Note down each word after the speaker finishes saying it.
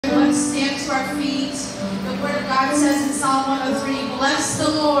our feet. The Word of God says in Psalm 103, bless the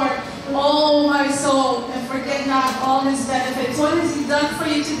Lord, oh my soul, and forget not all His benefits. What has He done for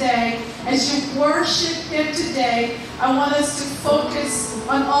you today? As you worship Him today, I want us to focus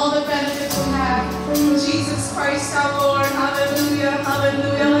on all the benefits we have through Jesus Christ our Lord. Hallelujah,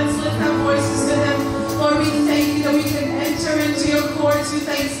 hallelujah. Let's lift our voices to Him. Lord, we thank You that we can enter into Your courts with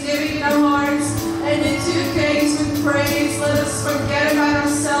thanksgiving in our hearts and into Your gates with praise. Let us forget about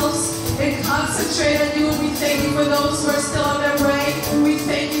ourselves and concentrate on You. We thank You for those who are still on their way. We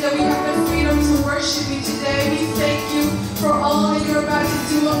thank You that we have the freedom to worship You today. We thank You for all that You're about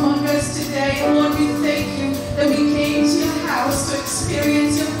to do among us today. Lord, we thank You that we came to Your house to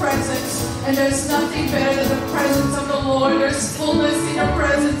experience Your presence. And there's nothing better than the presence of the Lord. There's fullness in Your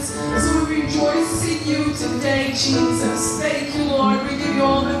presence. So we rejoice in You today, Jesus. Thank You, Lord. We give You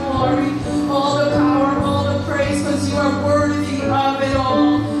all the glory, all the power, all the praise, because You are worthy of it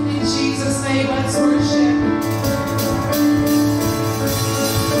all. In Jesus' name, let's worship.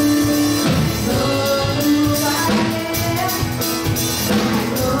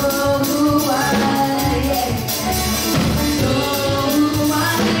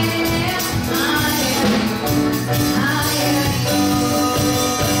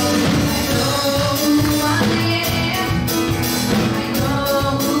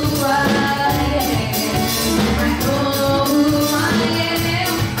 I know who I am.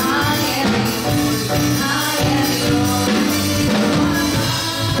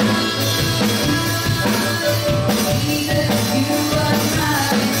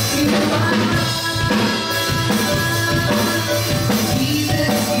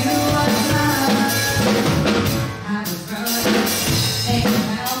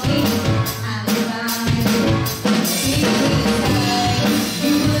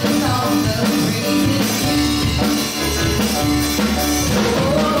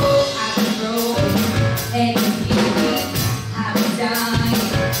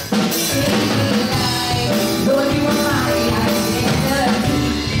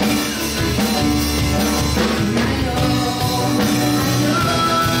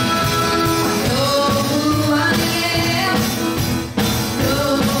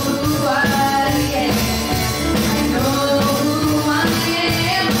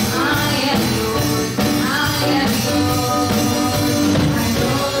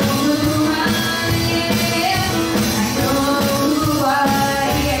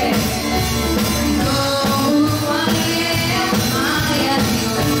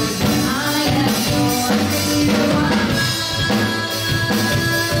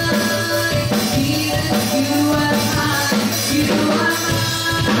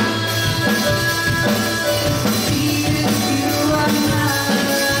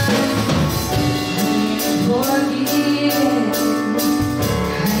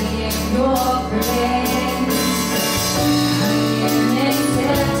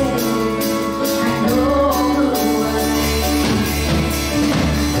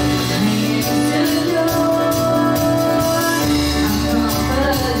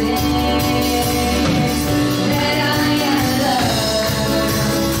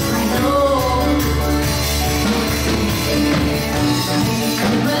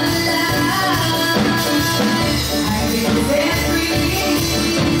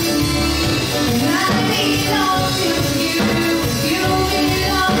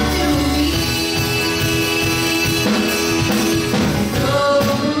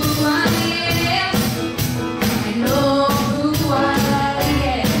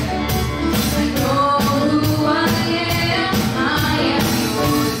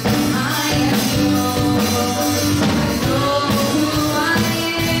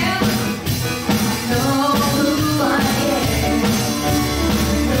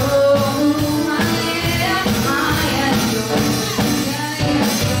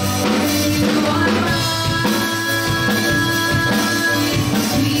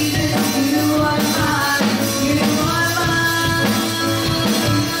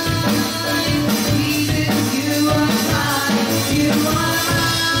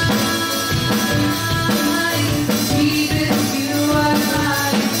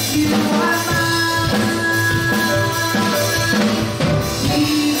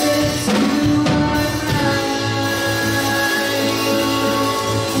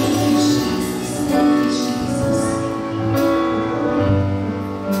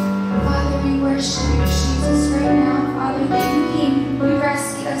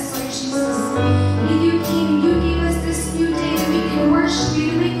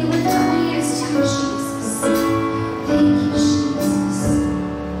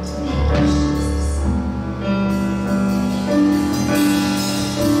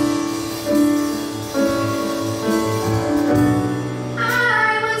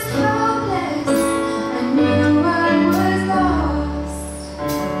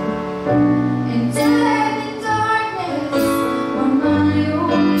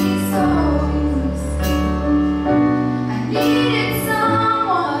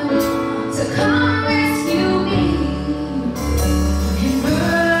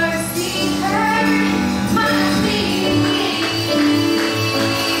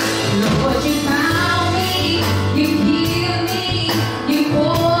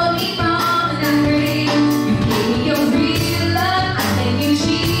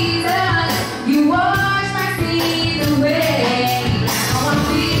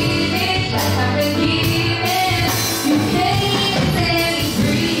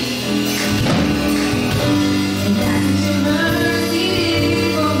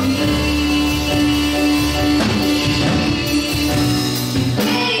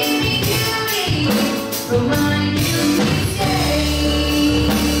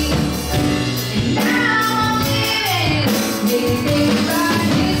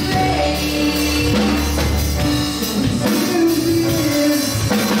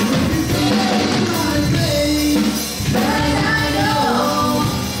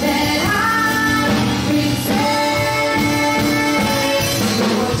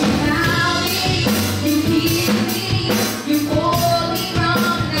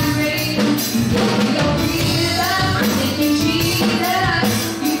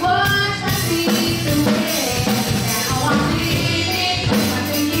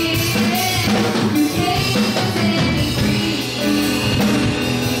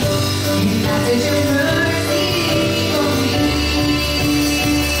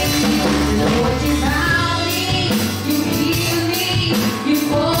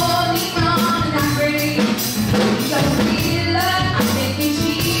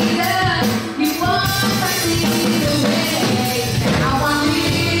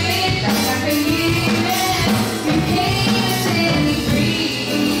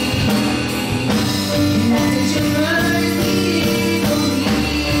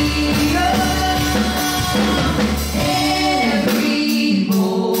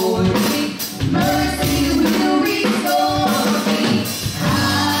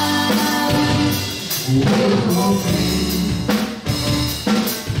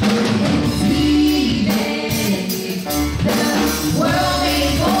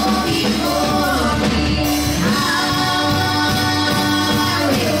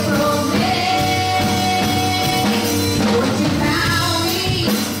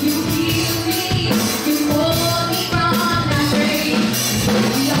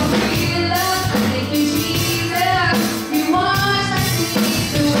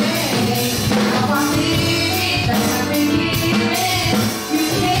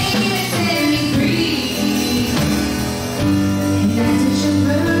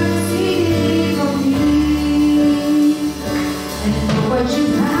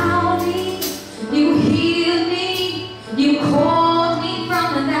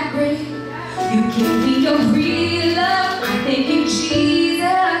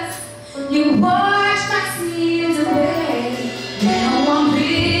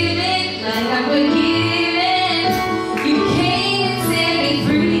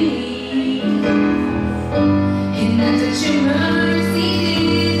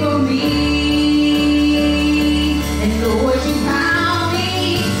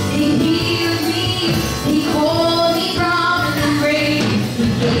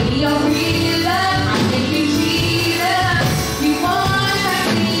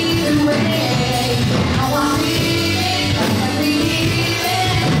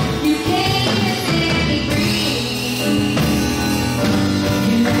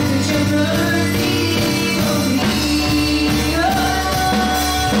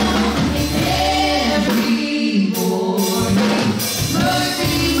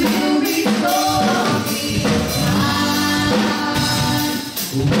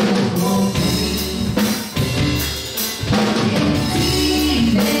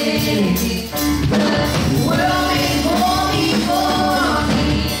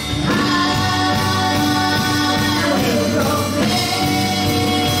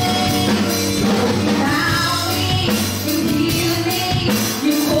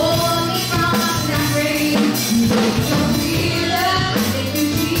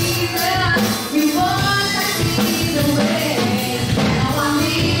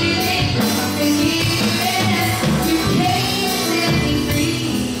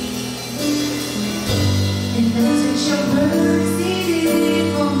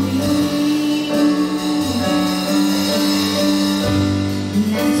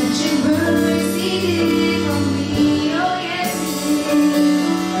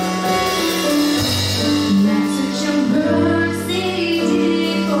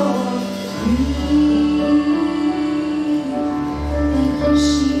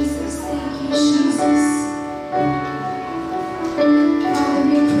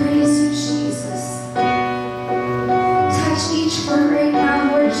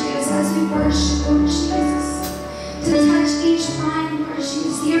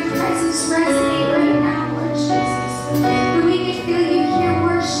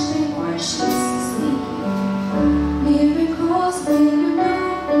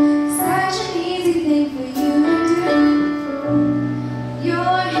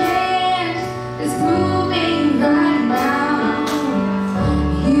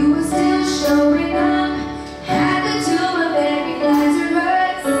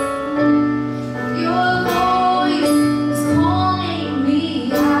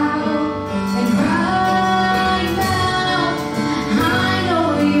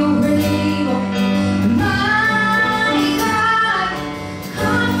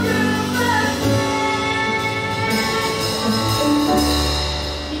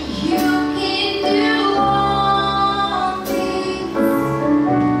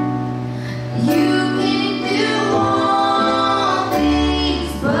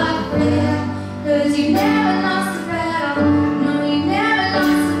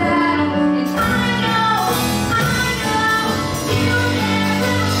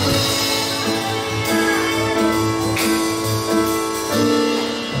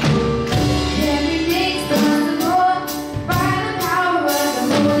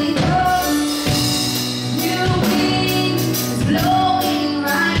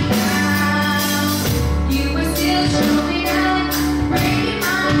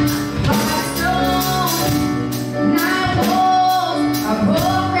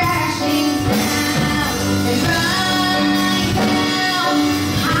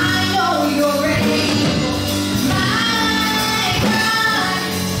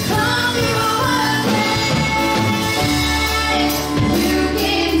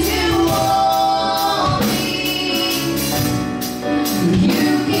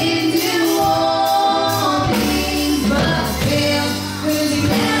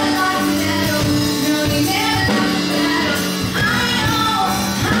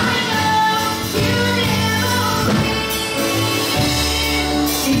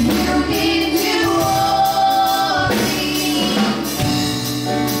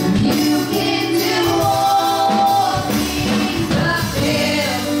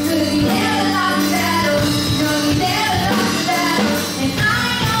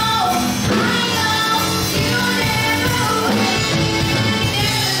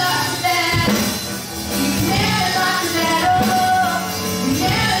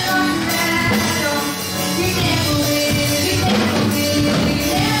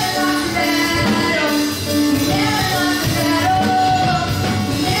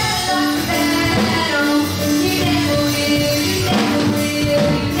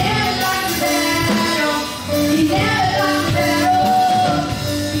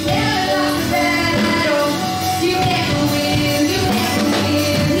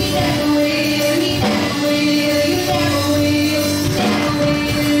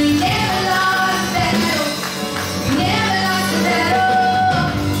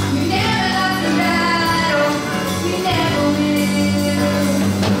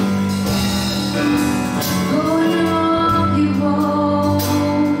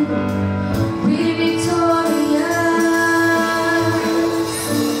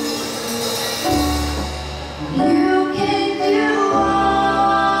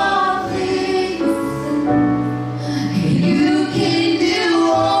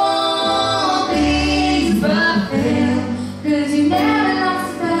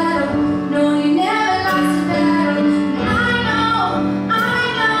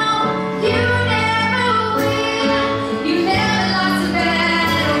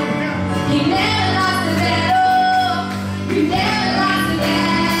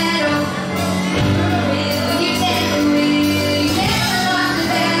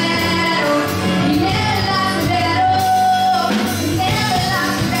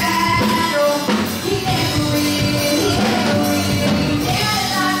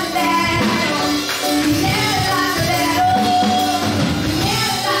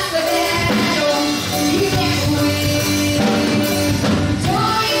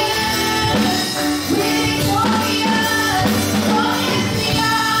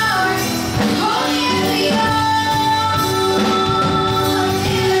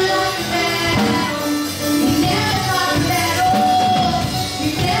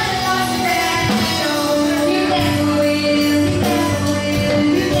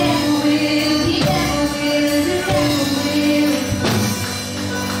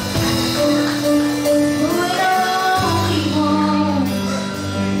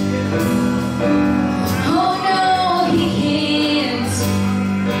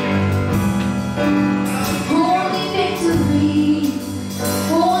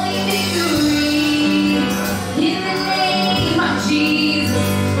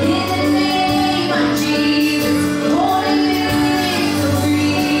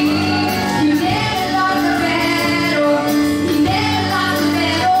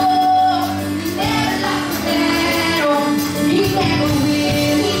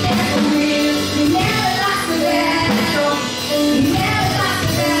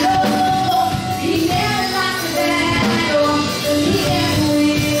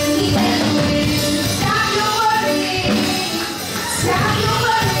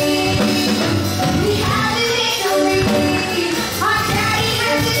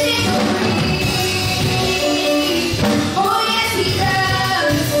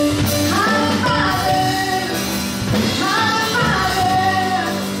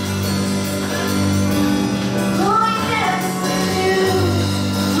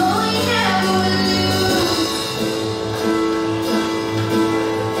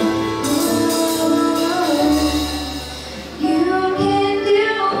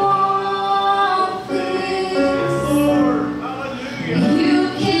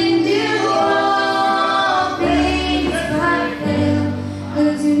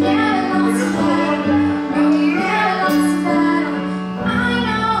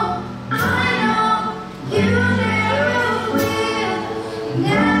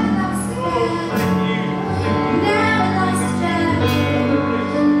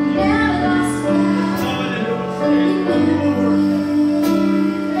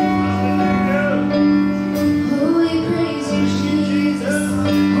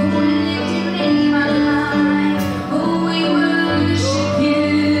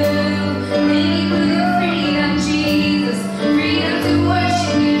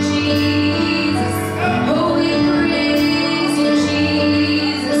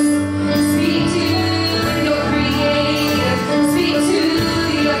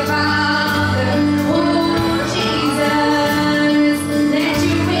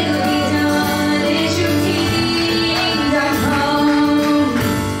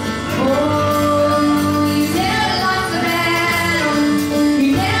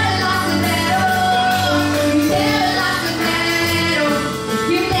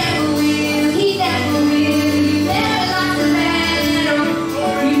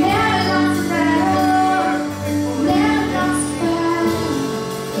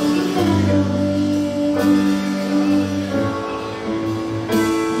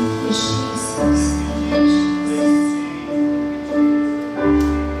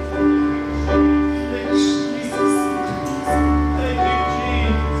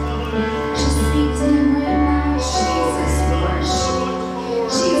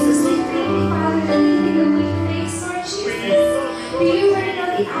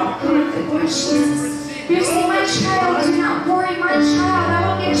 Lord Jesus. You say, my child, do not worry, my child, I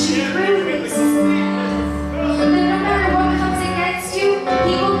will get you through this. That no matter what comes against you,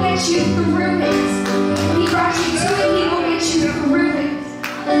 He will get you through it. He brought you to it, He will get you through it.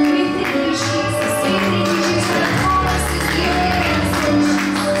 We thank you, Jesus. We thank you, Jesus, for the promises you gave us, Jesus.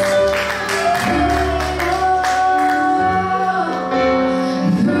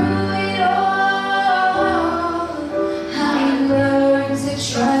 Through it all, I learned to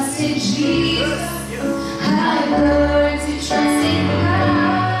trust in Jesus. I learned to trust in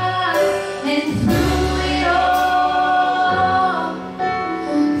God, and through it all,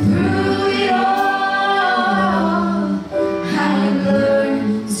 I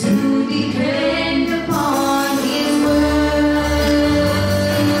learned to depend upon His word.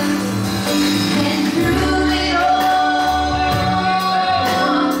 And through it all,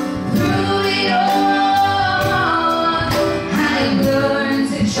 I learned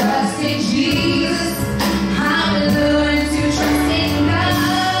to trust in Jesus. I learned to trust in God,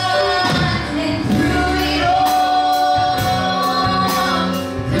 and through it all,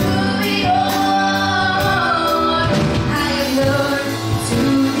 I learned to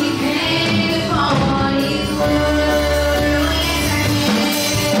depend upon His word.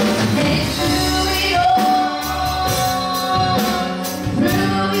 And through it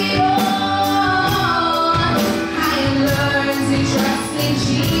all, I learned to trust in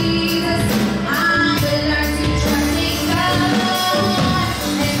Jesus. I learned to trust in God,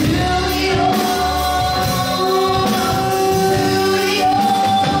 and through it all,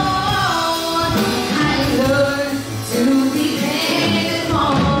 I learned to depend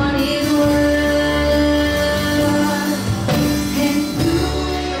upon His word. And through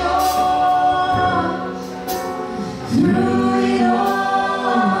it all,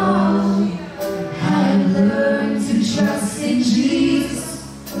 I learned to trust in Jesus.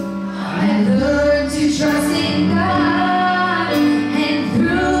 I learned to trust in God, and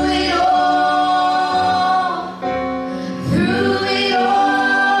through it all,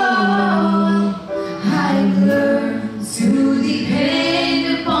 I learned to depend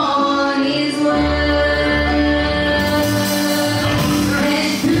upon His word. And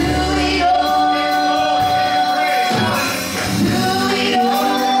through it all,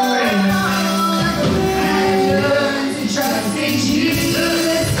 I learned to trust in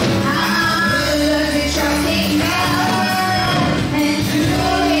Jesus. I learned to trust in God, and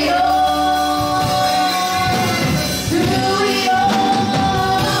through it all,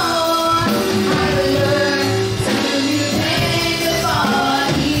 I learned to depend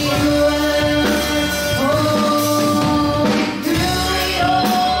upon His word. Oh, and through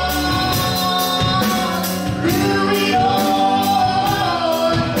it all,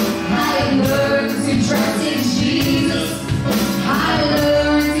 I learned to trust in Jesus. I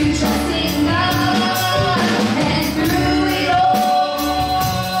learned to trust in God, and through it all,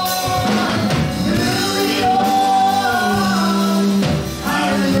 I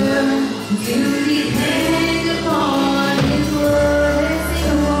learned to depend upon His word. Let's sing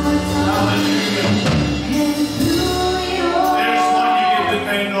it one more time. And through it all, There's one you can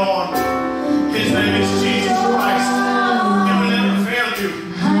depend on. His name is Jesus Christ. He will never fail you.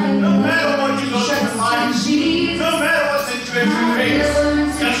 No matter what you go through in life, no matter what situation you face,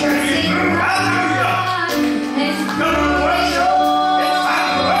 just get through. Hallelujah. Come to worship. It's time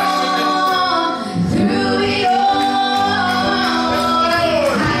to worship Him. Through it all, I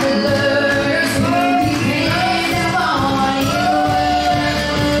learned to depend upon His word.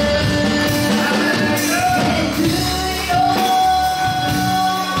 And through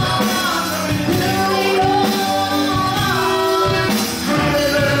it all, I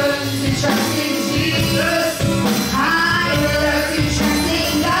learned to trust in Jesus. I learned to trust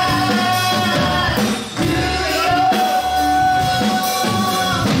in God.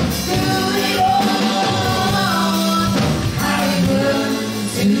 Through it all, I learned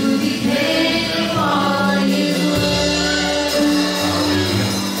to depend upon His word.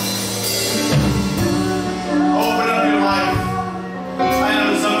 Open up your life. I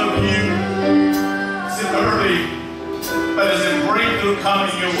know some of you, it's early, but there's a breakthrough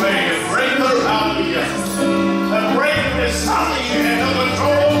coming your way. A breakthrough, hallelujah. A breakthrough is something you have no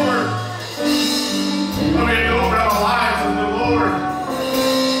control over. But we have to open our lives to the Lord.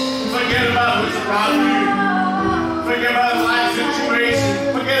 Forget about who's around you. Forget about life situation.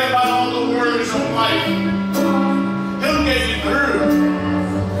 Forget about all the worries of life. He'll get you through.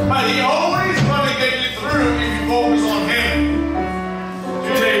 But He always going to get you through if you focus on Him.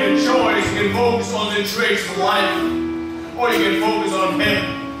 You take a choice. You can focus on the traits of life, or you can focus on Him.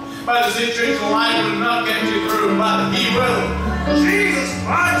 by the situation of life will not get you through, but He will. Jesus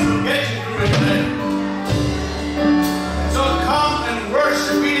Christ will get you through it. So come and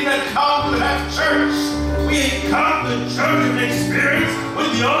worship. We didn't come to have church. We come to church and experience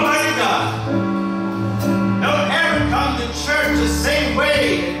with the Almighty God. Don't ever come to church the same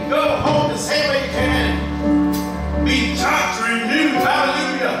way and go home the same way you can. Be taught to renew.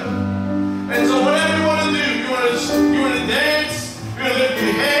 Hallelujah. And so whatever you want to do, you want to dance, you want to lift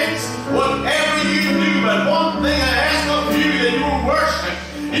your hands, whatever you do, but one thing I ask of you, that you will worship.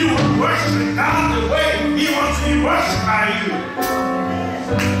 You will worship God the way He wants to be worshipped by you.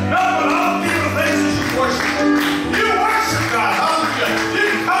 Not what all people think you should worship. You worship God. Hallelujah. You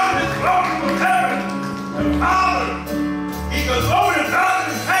come to the throne of heaven. The Father, He goes over to God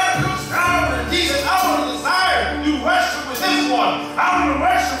in heaven, looks down, and He says, I want to desire to worship with this one. I want to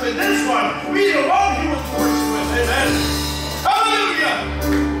worship with this one. Be the one He wants to worship with. Amen. Hallelujah.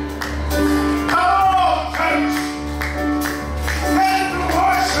 Come on, church. Get into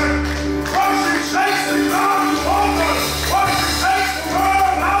worship. Worship takes the God who owns us. Worship takes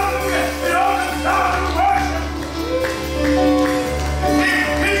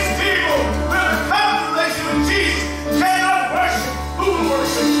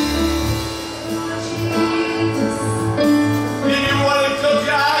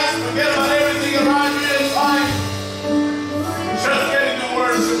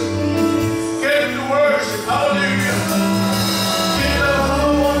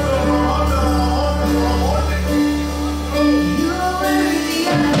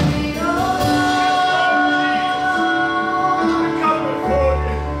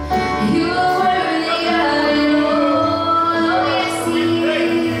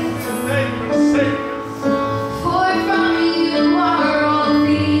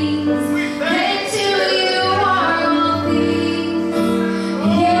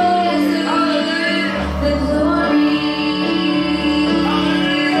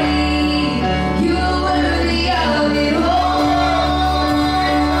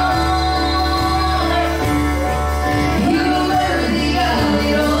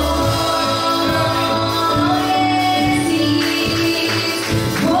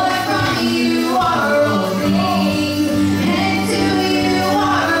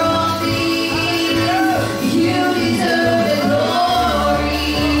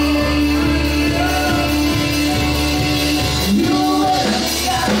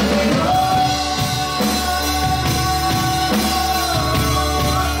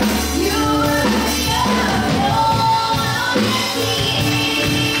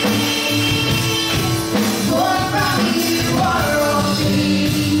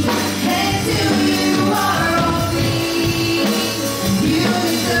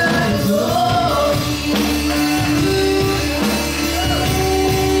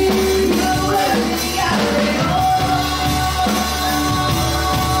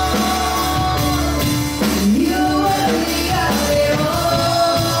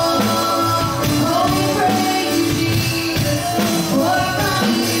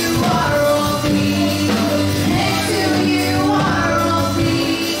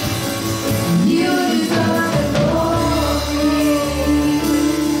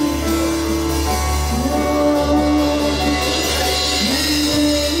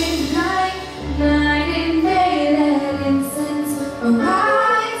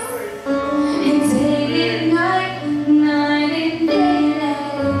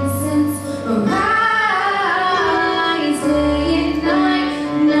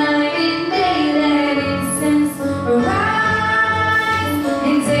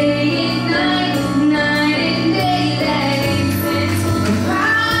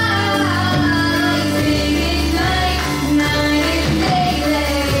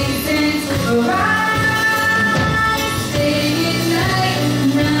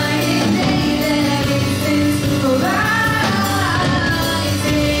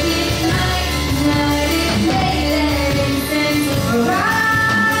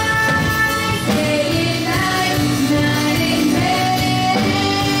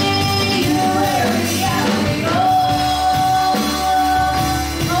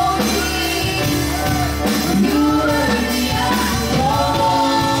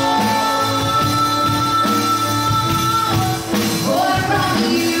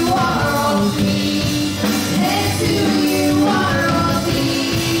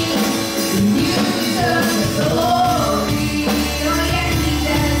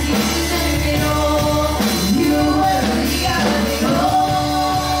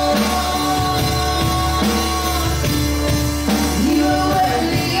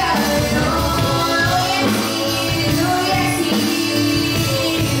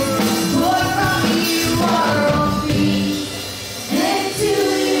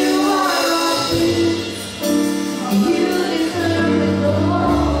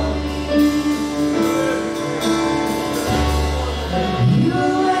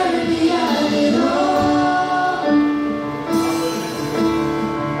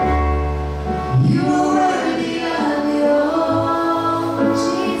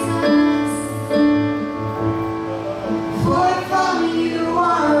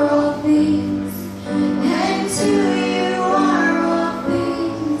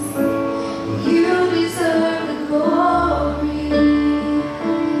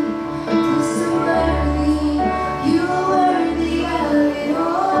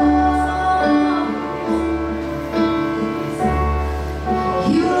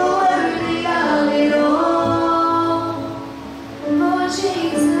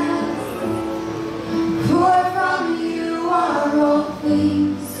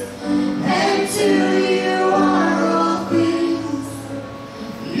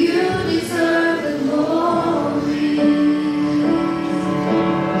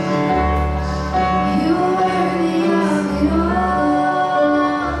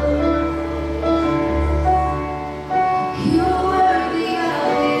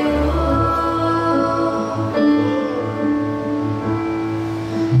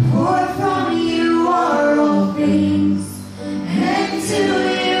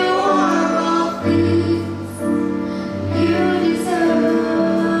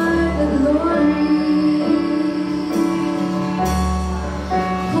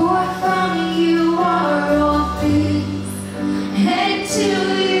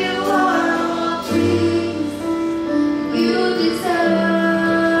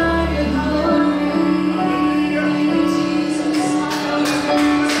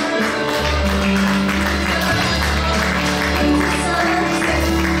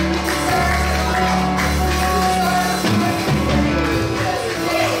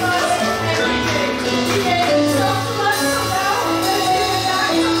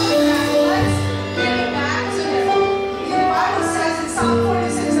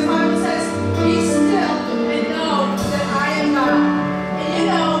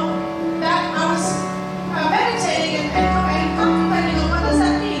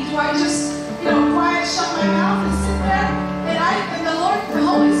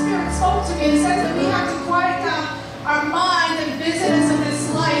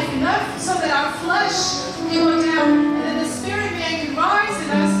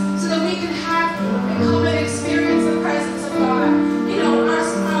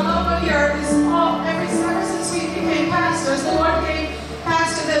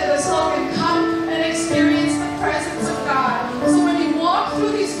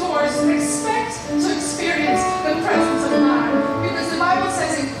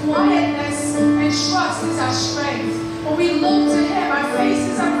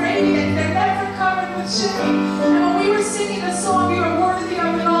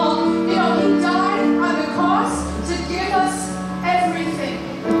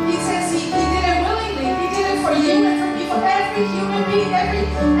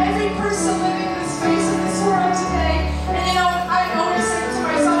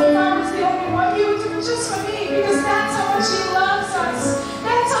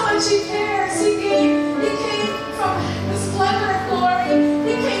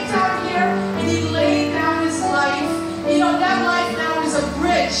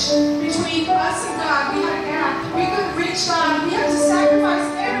Between us and God, we had a gap. We couldn't reach God. We had to sacrifice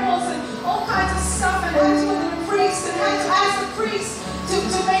animals and all kinds of stuff, and had to go to the priest and had to ask the priest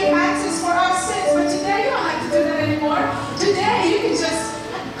to make access for our sins. But today you don't have to do that anymore. Today you can just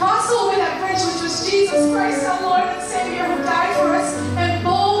cross over that bridge, which was Jesus Christ, our Lord and Savior, who died for us, and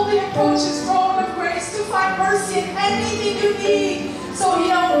boldly approach His throne of grace to find mercy in anything you need. So,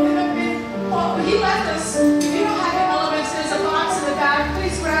 you know, He left us. If you don't have your elements, there's a box in the back.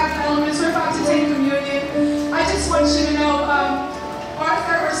 Please grab the elements. We're about to take communion. I just want you to know,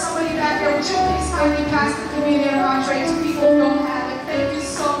 Arthur or somebody back there, would you please kindly pass the communion, Andre, to people who don't have it? Thank you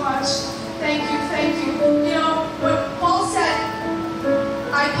so much. Thank you, thank you. You know, what Paul said,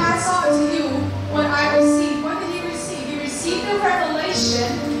 I pass on to you what I received. What did he receive? He received the revelation.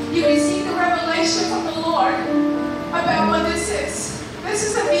 He received the revelation from the Lord about what this is. This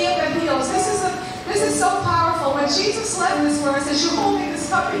is a meal that heals. This is so powerful. When Jesus left this world, as you're holding this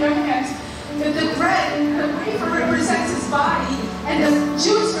cup in your hand, the bread, the wafer represents His body, and the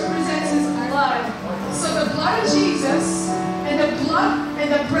juice represents His blood. So the blood of Jesus and the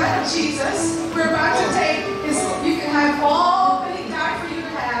bread of Jesus we're about to take is, you can have all that He died for you to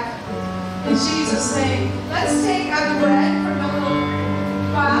have. In Jesus' name. Let's take out the bread from the little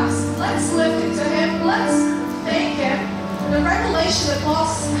box. Let's lift it to Him. Let's thank Him. The revelation that Paul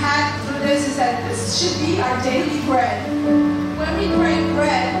had through this is that this should be our daily bread. When we break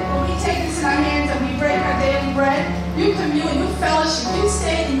bread, when we take this in our hands and we break our daily bread, you commune, you fellowship, you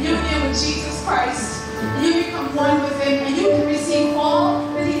stay in union with Jesus Christ. And you become one with Him, and you can receive all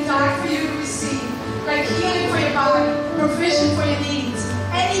that He died for you to receive. Like healing for your body, provision for your needs.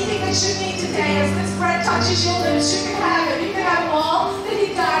 Anything that you need today, as this bread touches your lips, you can have it. You can have all that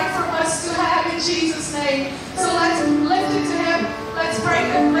He died for us to have in Jesus' name. So let's lift it to Him. Let's break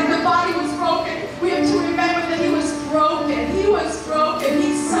it. Like the body was broken, we have to remember that He was broken. He was broken.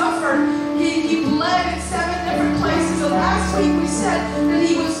 He suffered. He bled in 7 different places. And last week we said that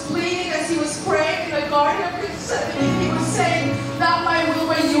He was bleeding as He was praying in the Garden of Gethsemane. He was saying, not my will,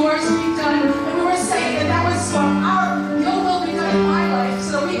 but yours be done. And we were saying that was for your will be done in my life,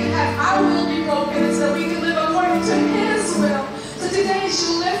 so that we can have our will be broken, and so that we can live according to His will. So today you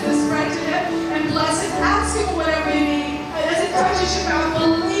should lift this bread to Him and bless it. Ask Him for whatever you need. And as it touches your mouth,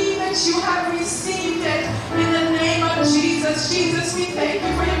 believe that you have received it in the name of Jesus. Jesus, we thank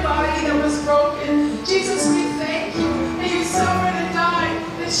you for your body that was broken. Jesus, we thank you that you suffered and died,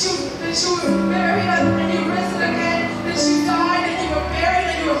 that you were buried and you risen again, that you died and you were buried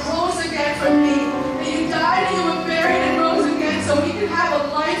and you rose again for me, that you died and you were buried and rose again so we can have a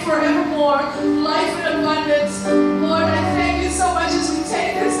life forevermore, life in abundance. Lord, I thank you so much as we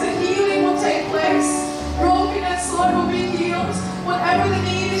take this, the healing will take place. Brokenness, Lord, will be healed. Whatever the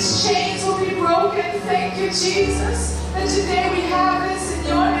need is, chains will be broken. Thank you, Jesus, that today we have this in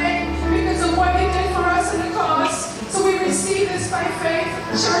your name because of what you did for us on the cross. So we receive this by faith.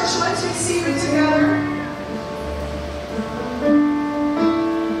 Church, let's receive it together.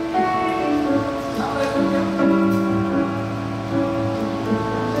 Hallelujah.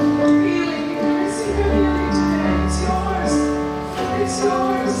 Healing, you can receive your healing today. It's yours. It's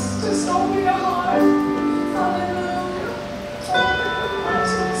yours. Just open your heart. Hallelujah. I want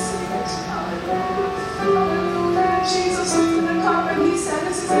to receive it. Hallelujah. Hallelujah. Jesus was in the covenant. He said,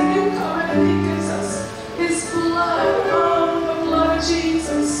 this is a new covenant. He gives us His blood. Oh, the blood of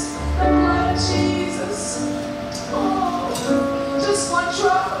Jesus. The blood of Jesus. Oh, just one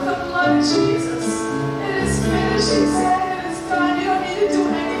drop of the blood of Jesus. It is finished. He said it is done. You don't need to do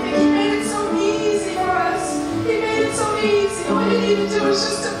anything. He made it so easy for us. He made it so easy. All you need to do is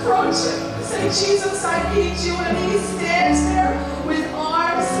just approach Him. Say, Jesus, I need you. And He stands there with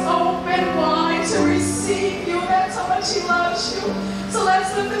arms open wide to receive you. That's how much He loves you. So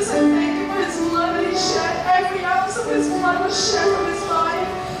let's lift this and thank Him for His blood that He shed. Every ounce of His blood was shed from His body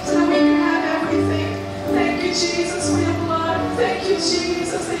so that we can have everything. Thank you, Jesus, for your blood. Thank you,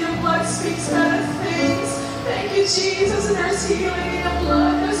 Jesus, that your blood speaks better things. Thank you, Jesus, that there's healing in your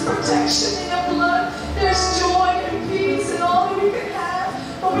blood. There's protection in your blood. There's joy and peace and all that we can have.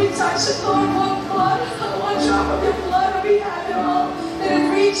 When we touch it, Lord, one drop of your blood, and we have it all. And it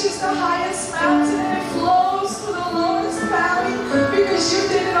reaches the highest mountain and it flows through the lowest valley because you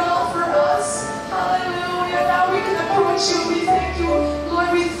did it all for us. Hallelujah. Now we can approach you. We thank you.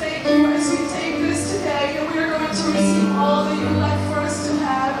 Lord, we thank you as we take this today that we are going to receive all that you left for us to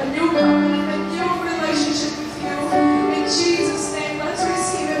have. A new covenant, a new relationship with you. In Jesus' name, let's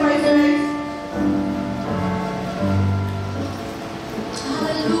receive it by faith.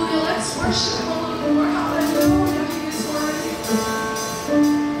 Hallelujah. Let's worship Him a little more. Hallelujah. He is worthy.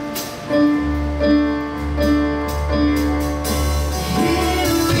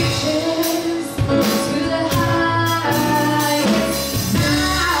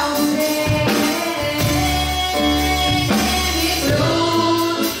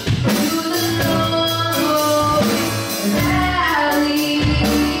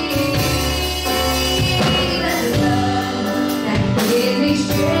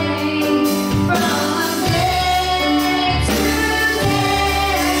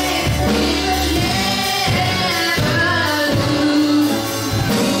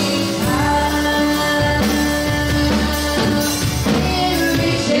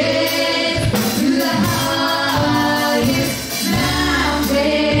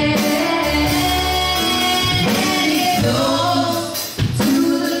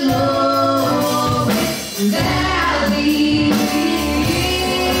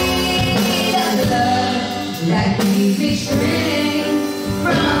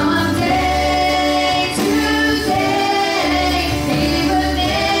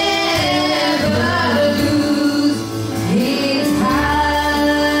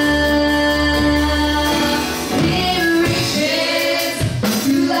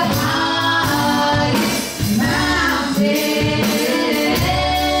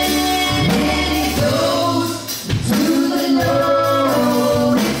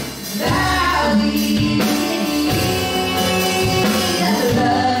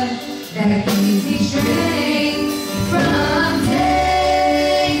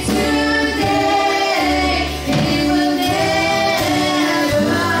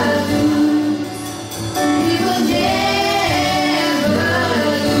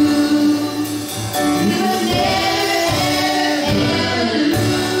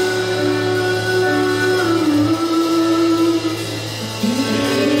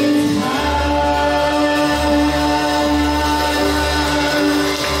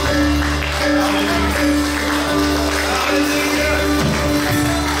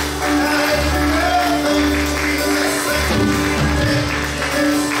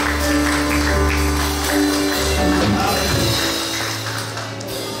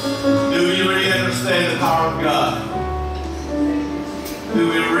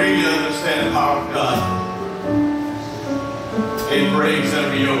 understand the power of God, it breaks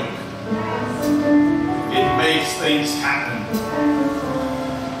every yoke. It makes things happen.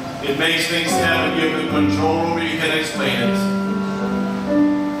 It makes things happen. You have the control over it. You can explain it.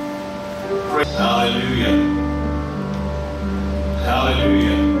 Hallelujah.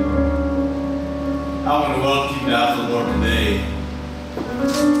 Hallelujah. I want to welcome you now to the Lord today.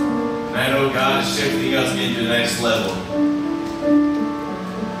 And I know God is shifting us into the next level.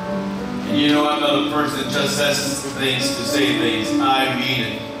 And you know, I'm not a person that just says things to say things. I mean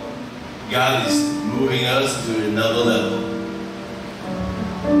it. God is moving us to another level.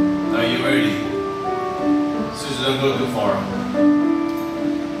 Are you ready? Susan, don't go too far.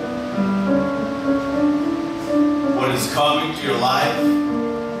 What is coming to your life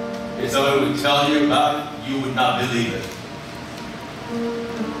is that I would tell you about it, you would not believe it.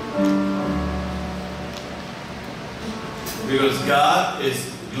 Because God is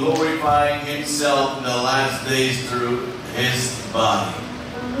glorifying Himself in the last days through His body,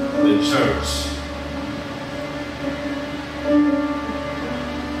 the church.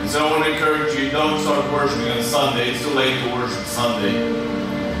 And so I want to encourage you, don't start worshiping on Sunday. It's too late to worship Sunday.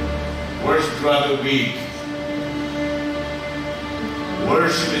 Worship throughout the week.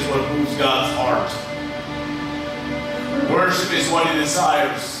 Worship is what moves God's heart. Worship is what He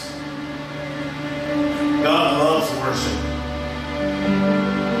desires. God loves worship.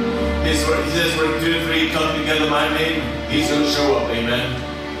 He says, when 2 or 3 come together in my name, He's going to show up. Amen.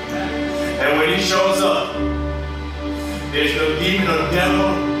 And when He shows up, there's no demon or devil,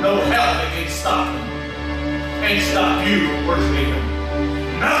 no hell that can stop Him. And stop you from worshiping Him.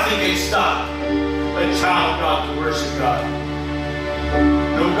 Nothing can stop a child of God to worship God.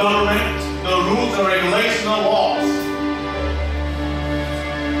 No government, no rules, no regulations, no laws.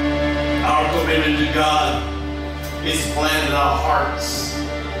 Our commitment to God is planned in our hearts.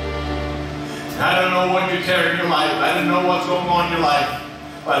 I don't know what you carry in your life. I don't know what's going on in your life.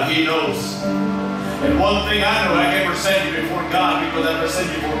 But He knows. And one thing I know, I can present you before God, because I present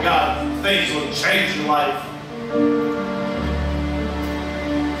you before God, things will change your life.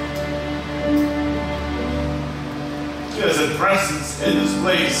 There's a presence in this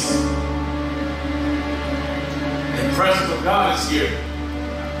place. The presence of God is here.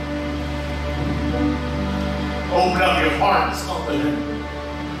 Open up your hearts unto Him.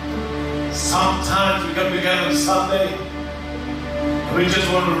 Sometimes we come together on Sunday and we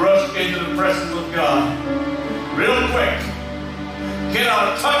just want to rush into the presence of God real quick. Get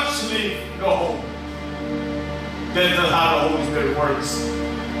our touch, leave, go home. That's not how the Holy Spirit works.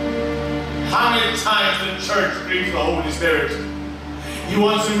 How many times the church grieves the Holy Spirit? He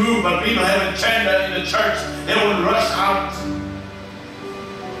wants to move, but people have an agenda in the church. They will rush out.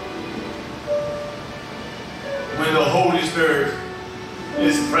 When the Holy Spirit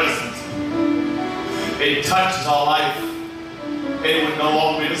is present, it touches our life. It will no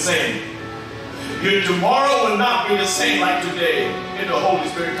longer be the same. Your tomorrow will not be the same like today if the Holy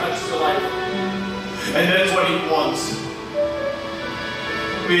Spirit touches your life. And that's what He wants.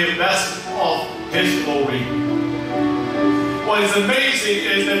 Be a vessel of His glory. What is amazing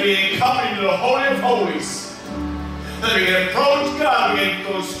is that we can come into the Holy of Holies. That we can approach God. We can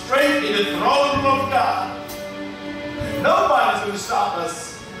go straight in the throne room of God. Nobody's going to stop us.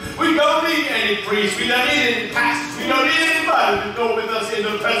 We don't need any priest. We don't need any pastors. We don't need anybody to go with us into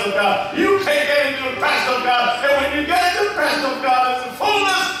the presence of God. You can't get into the presence of God. And when you get into the presence of God, it's the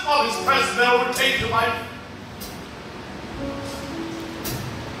fullness of His presence that overtakes your life.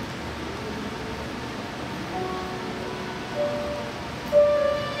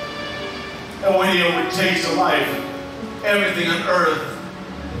 And when He overtakes your life, everything on earth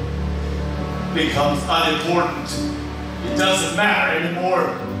becomes unimportant. It doesn't matter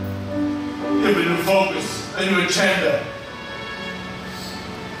anymore. You have a new focus, a new agenda.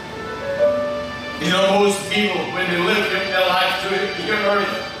 You know, most people, when they live their life here on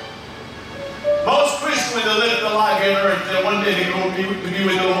earth, most Christians, when they live their life here on earth, then one day they go to be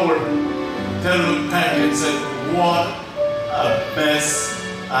with the Lord. They'll look back and say, what a mess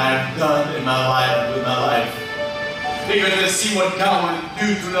I've done in my life, with my life. Because they see what God will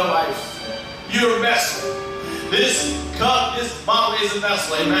do through their life. You're a vessel. This cup, this bottle is a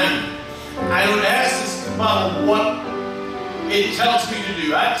vessel, amen. I don't ask this bottle what it tells me to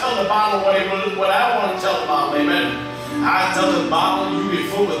do. I tell the bottle what I want to tell the bottle, amen. I tell the bottle, you be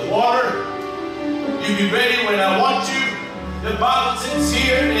full with water. You be ready when I want you. The bottle sits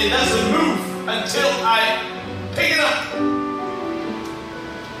here and it doesn't move until I pick it up.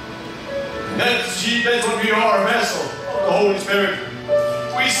 That's what we are, a vessel of the Holy Spirit.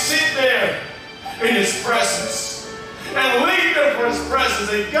 We sit there in His presence. and linger for His presence.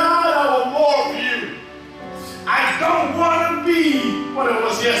 And God, I want more of You. I don't want to be what it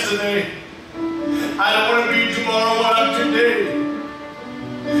was yesterday. I don't want to be tomorrow what I'm today.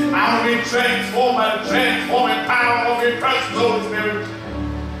 I want to be transformed by the transforming power of Your presence, Holy Spirit.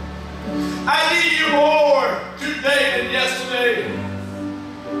 I need You more today than yesterday.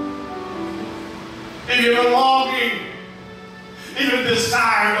 If you have a longing, even a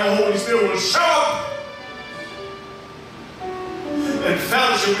desire, the Holy Spirit will show up and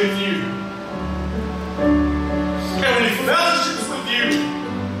fellowship with you. And when He fellowships with you,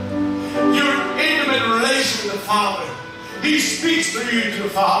 you're in intimate relation with the Father. He speaks through you to the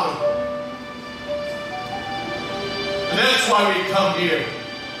Father. And that's why we come here.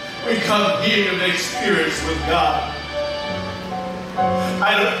 We come here to make experience with God.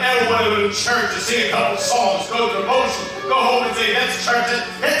 I don't ever want to go to church and sing a couple songs, go to devotion, go home and say, that's church.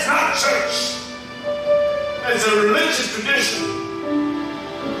 That's not church. That's a religious tradition.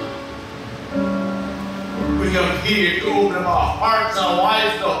 We come here to open up our hearts, our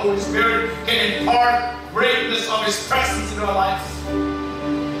lives. The Holy Spirit can impart greatness of His presence in our lives.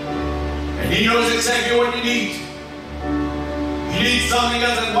 And He knows exactly what you need. You need something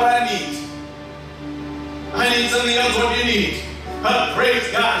else than what I need. I need something else what you need. But praise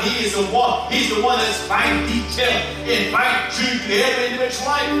God, He is the one. He's the one that's fine detail in fine truth to every individual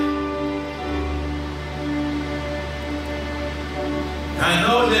life. I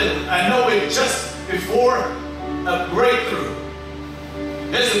know it just before a breakthrough.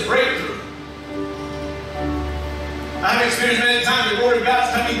 There's a breakthrough. I've experienced many times the Word of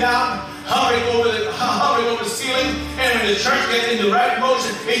God's coming down, hovering over the ceiling, and when the church gets into the right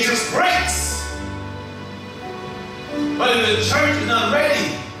motion, it just breaks. But if the church is not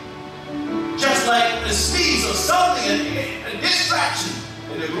ready, just like a sneeze or something, a distraction,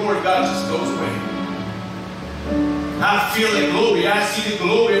 and the glory of God just goes away. I feel the glory. I see the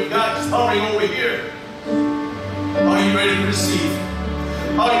glory of God just hovering over here. Are you ready to receive?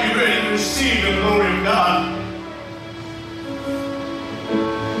 Are you ready to receive the glory of God?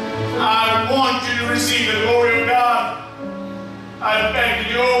 I want you to receive the glory of God. I beg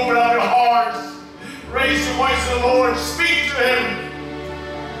you to open up your hearts. Raise your voice to the Lord. Speak to Him.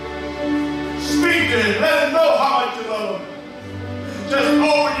 Speak to Him. Let Him know how much you love Him. Just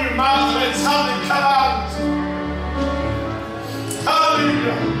open your mouth and let something come out.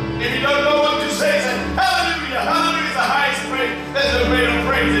 Hallelujah. If you don't know what to say, say hallelujah. Hallelujah is the highest praise. There's no greater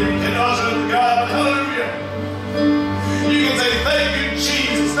praise that you can usher to God. But hallelujah. You can say, thank you,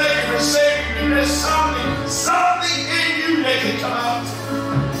 Jesus. Thank you for saving me. There's something in you that can come out.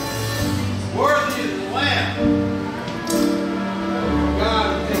 Worthy is the Lamb.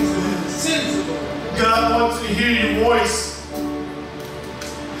 God takes away the sins of the world. God wants to hear your voice.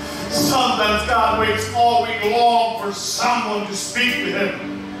 Sometimes God waits all week long for someone to speak to Him.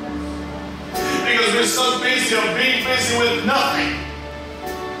 Because we're so busy of being busy with nothing.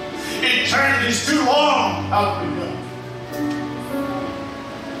 Eternity is too long. Hallelujah.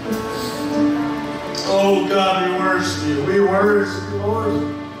 Oh God, we worship You. We worship You, Lord.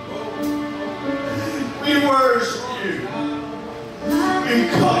 We worship You. We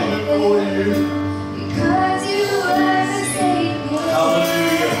come before You. Because You are the Savior.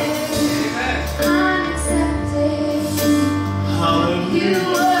 Hallelujah. Unaccepted. Hallelujah. You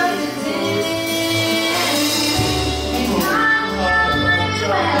are the day. And I'm well.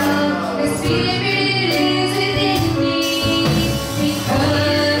 The Spirit is within me.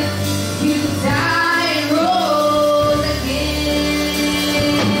 Because You died and rose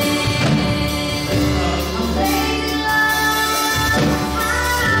again. Amazing love,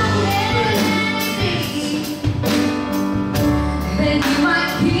 how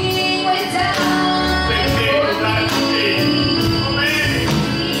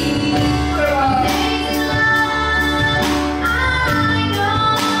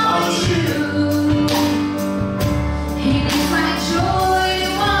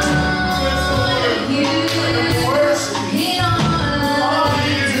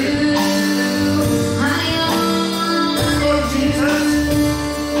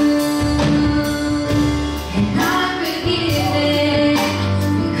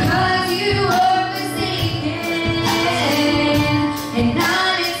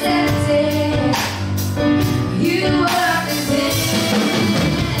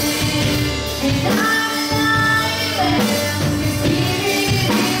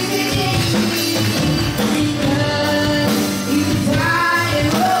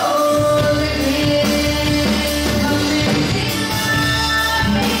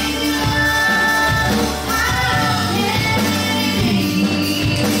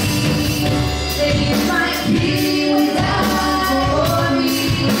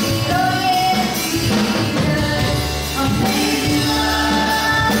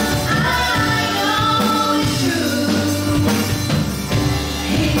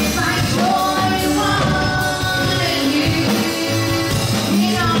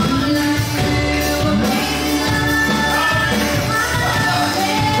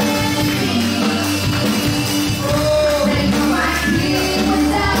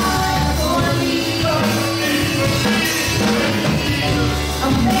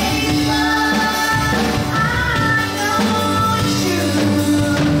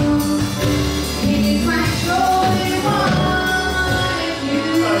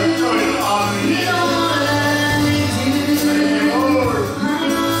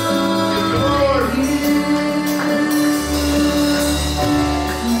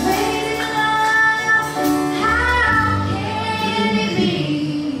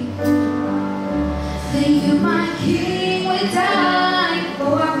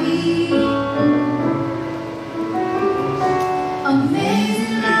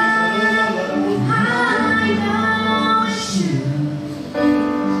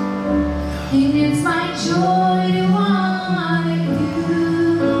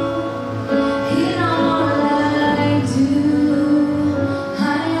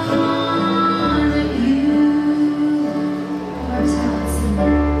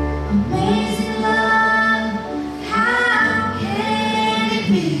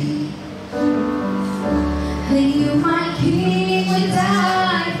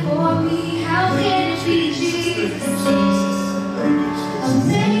for me. How can it be, Jesus?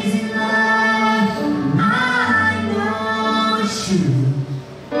 Amazing love, I know it's true.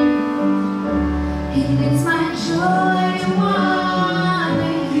 And it's my joy to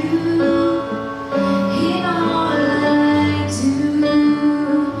honor you in all I do.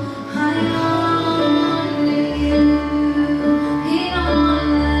 I honor you in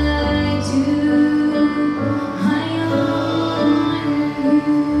all I do. I honor you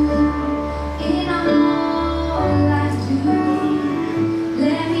in all I do.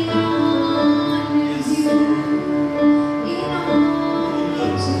 Let me honor you in all I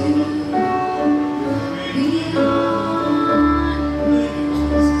do. Be honored,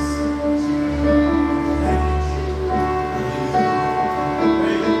 Jesus.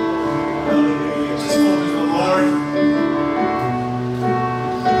 Just focus on the Lord.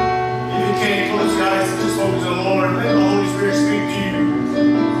 If you can't close your eyes, just focus on the Lord. Let the Holy Spirit speak to you.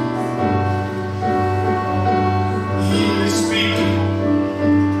 He is speaking.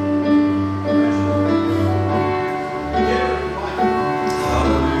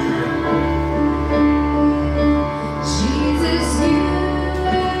 Hallelujah. Jesus, you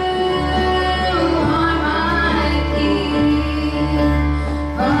are my King.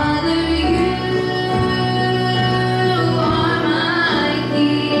 Father, you are my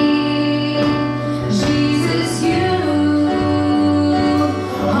King. Jesus, you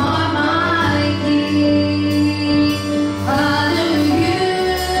are my King. Father, you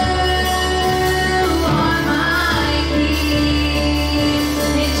are my King.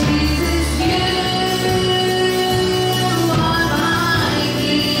 And Jesus, you are my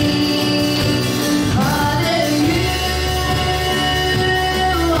King. Father, you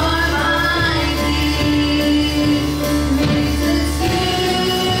are my King. Jesus, you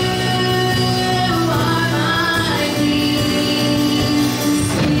are my King.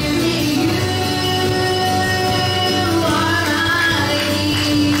 Spirit, you are my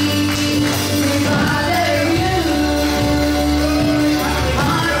King. Father, you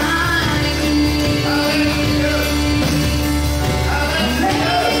are my King.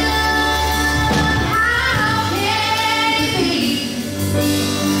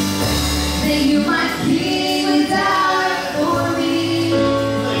 That you, my King, would die for me.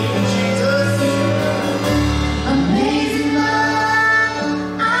 Amazing love,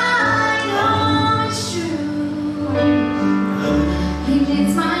 I know it's true. And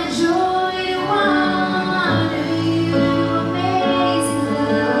it's my joy to honor you.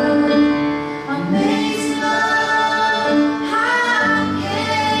 Amazing love, how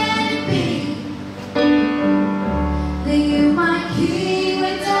can it be that you, my King,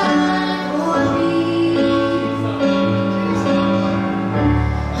 would die for me?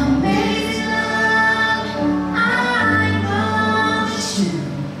 Amazing love, I know it's true.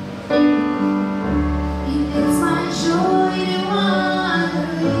 And it's my joy to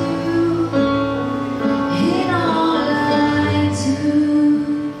honor you in all I do.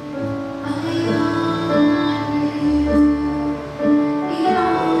 I honor you in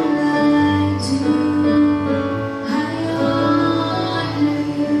all I do. I honor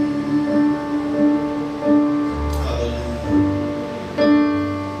you.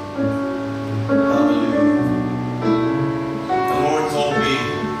 Hallelujah. The Lord told me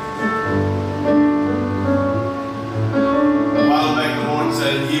a while back, the Lord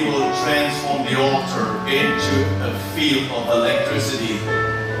said He will transform the altar into a field of electricity.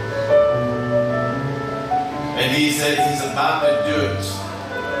 And He said He's about to do it.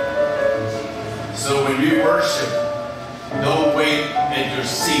 So when we worship, don't wait at your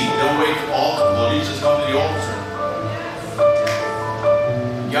seat. Don't wait for the altar. Well, you just come to the altar.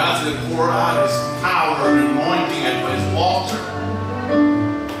 God's going to pour out His power and anointing at His altar.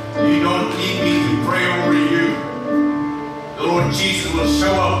 You don't need me to pray over you. The Lord Jesus will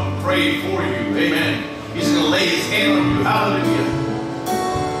show up and pray for you. Amen. He's going to lay His hand on you. Hallelujah.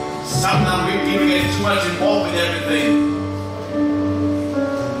 Sometimes we people get too much involved in everything.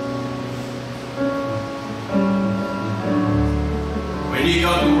 When you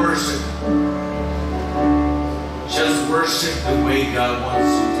come to worship, just worship the way God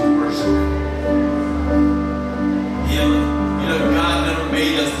wants you to worship. You know, God never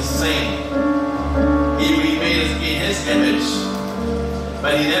made us the same. He made us in His image,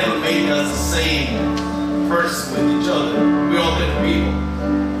 but He never made us the same person with each other. We're all different people.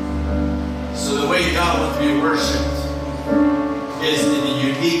 So the way God wants to be worshipped is in the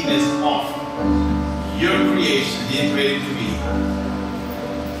uniqueness of your creation, He created to be.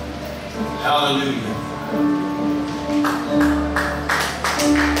 Hallelujah.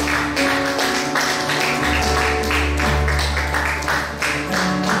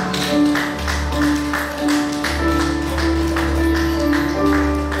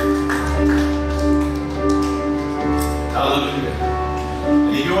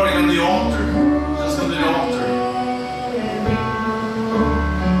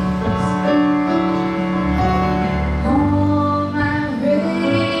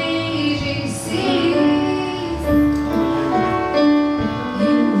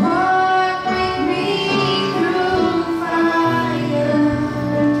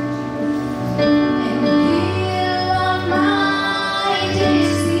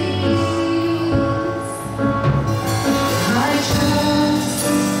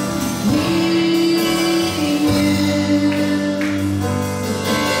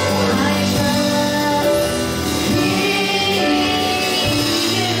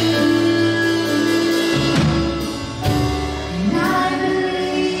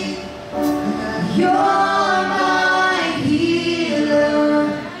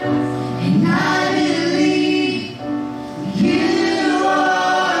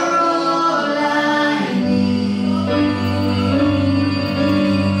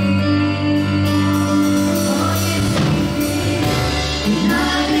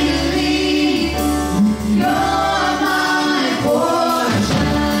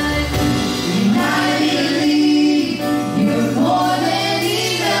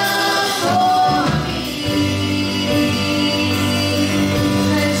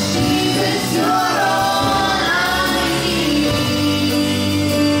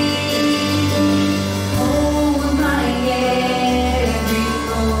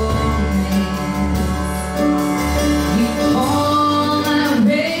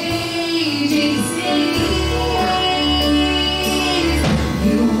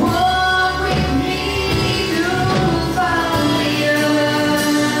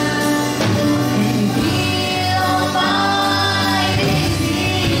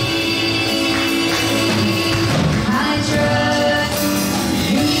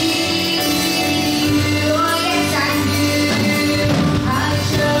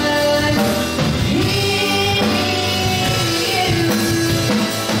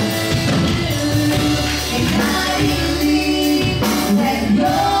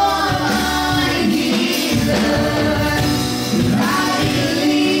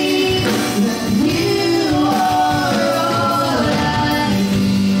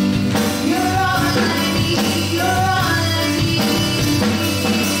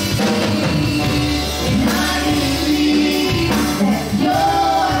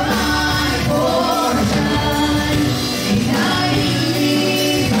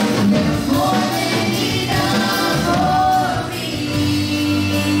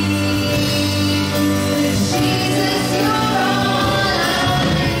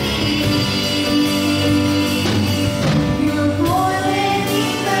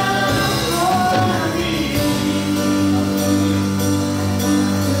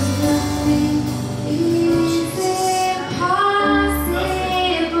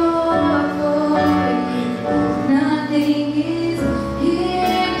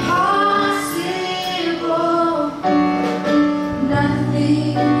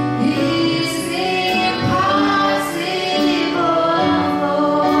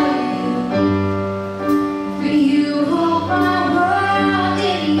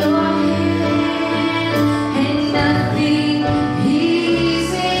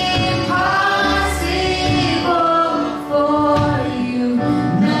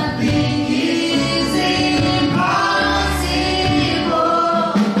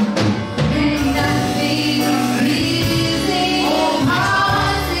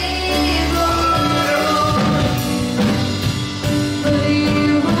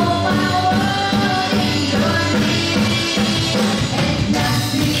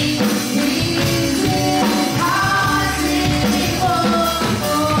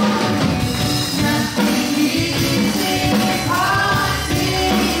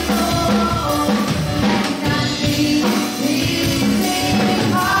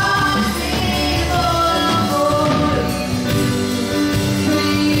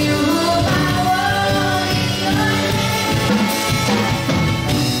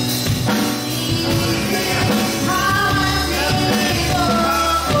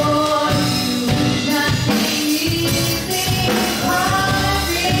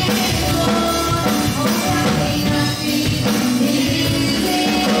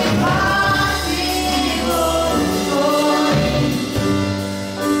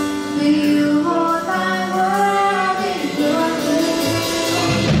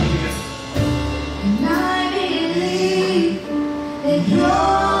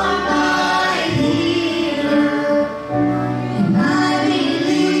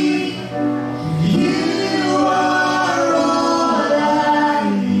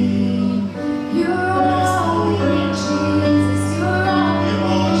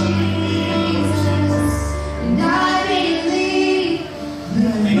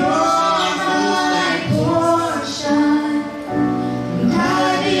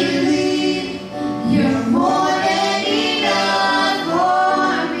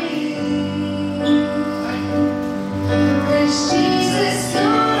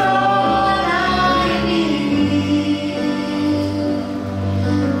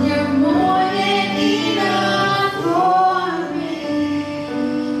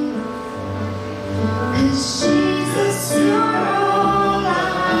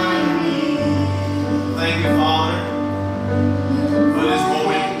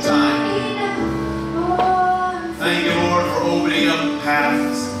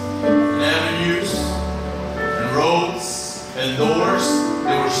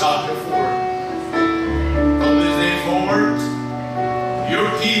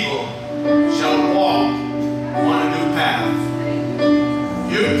 people shall walk on a new path.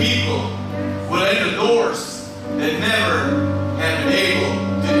 Your people will enter doors that never have been able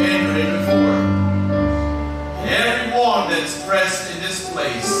to enter in before. And everyone that's present in this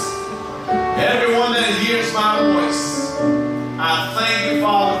place, everyone that hears my voice, I thank you,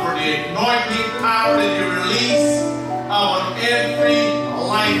 Father, for the anointing power that you release on every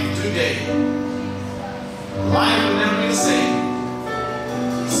life today. Life will never be the same.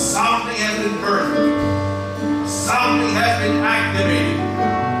 Something has been birthed. Something has been activated.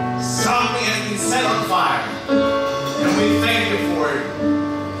 Something has been set on fire. And we thank you for it.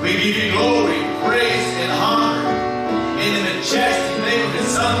 We give you glory, praise, and honor in the majestic name of His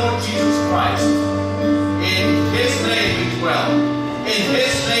Son, Lord Jesus Christ. In His name we dwell. In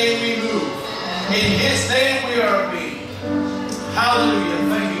His name we move. In His name we are being. Hallelujah.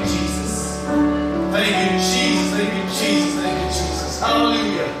 Thank you, Jesus. Thank you, Jesus. Thank you, Jesus. Thank you, Jesus.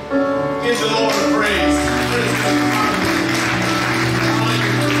 Hallelujah. Give the Lord a praise.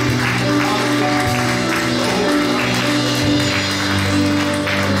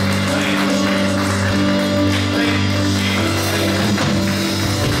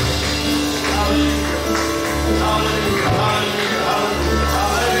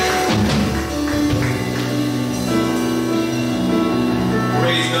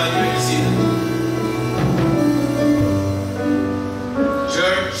 Praise God, you can see them.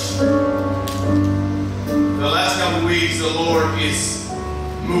 Church, the last couple of weeks, the Lord is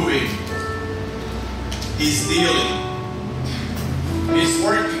moving. He's dealing. He's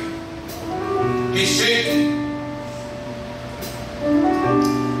working. He's shaking.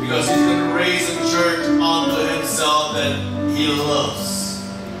 Because He's going to raise a church unto Himself that He loves.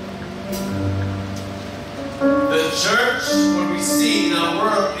 The church, what we see in our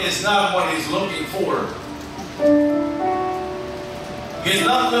world, is not what He's looking for. He's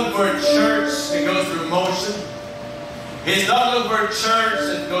not looking for a church that goes through motion. He's not looking for a church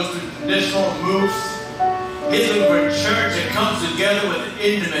that goes through traditional moves. He's looking for a church that comes together with an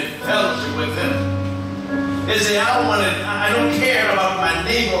intimate fellowship with Him. They say, I don't care about my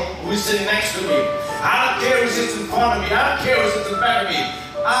neighbor who's sitting next to me. I don't care who sits in front of me. I don't care who sits in back of me.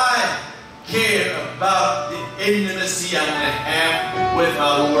 I care about the intimacy I'm going to have with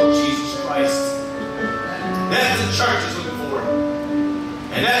my Lord Jesus Christ. That's what the church is looking for.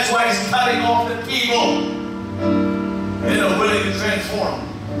 And that's why He's cutting off the people that are willing to transform.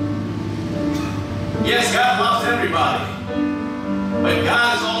 Yes, God loves everybody. But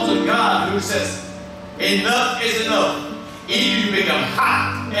God is also God who says, enough is enough. Either you become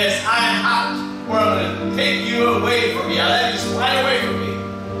hot as I am hot, or I'm going to take you away from me. I'll let you slide away from me.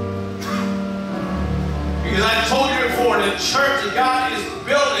 Because I told you before, the church that God is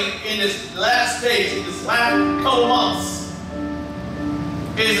building in this last days, in this last couple months,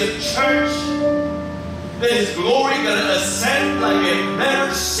 is a church that His glory going to ascend like we've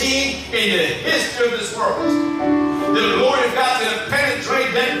never seen in the history of this world. The glory of God is going to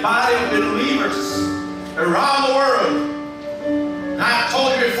penetrate that body of believers around the world. And I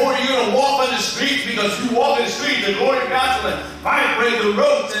told you before, you're going to walk on the streets, because you walk in the street, the glory of God's going to vibrate the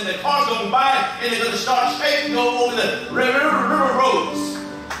roads, and the cars going by, and they're going to start shaking over the river roads.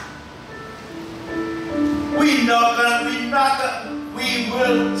 We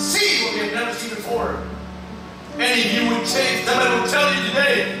will see what we have never seen before. And if you would say, somebody would tell you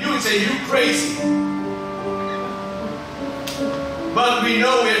today, you would say, you're crazy. But we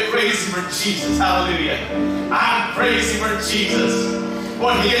know we're crazy for Jesus. Hallelujah. I'm crazy for Jesus.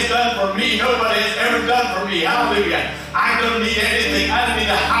 What He has done for me, nobody has ever done for me. Hallelujah. I don't need anything. I don't need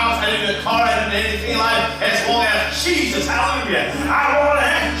a house. I don't need a car. I don't need anything in life as long as Jesus. Hallelujah. I want to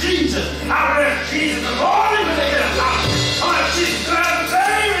have Jesus. I want to have Jesus. The Lord is going to get a house. I want to have Jesus. I want to have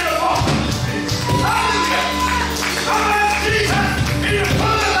David to walk on the streets. Hallelujah. I want to have Jesus in the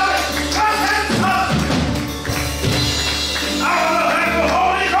fullness of His presence. I want to have the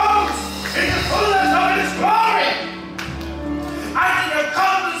Holy Ghost in the fullness of His glory. I didn't have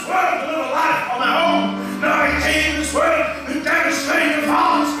come to this world to live a life on my own. No, I came to this world to demonstrate the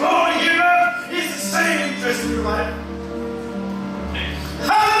Father's glory here on earth. It's the same interest in your life.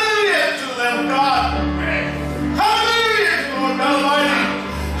 Hallelujah to the Lamb of God. Hallelujah to the Lord God Almighty.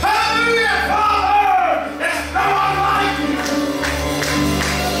 Hallelujah, Father. There's no one like you.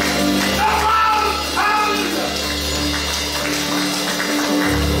 No one. Hallelujah.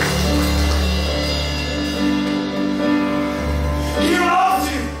 He loves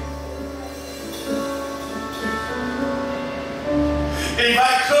you. If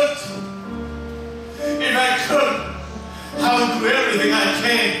I could, I would do everything I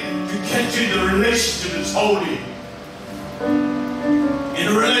can to get you the relationship that's holy. In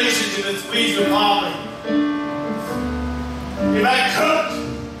in a relationship that's pleasing the Father. If I could,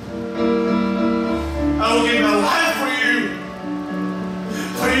 I will give my life for you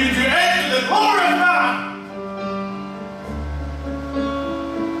to enter the glory of God.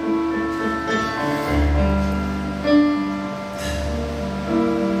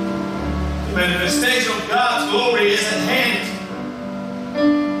 The manifestation of God's glory is at hand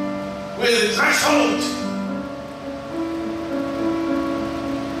with the threshold.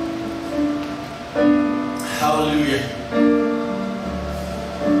 Hallelujah.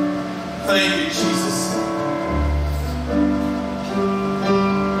 Thank you, Jesus.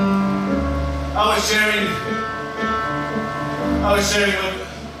 I was sharing with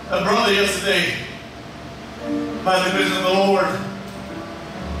a brother yesterday by the goodness of the Lord.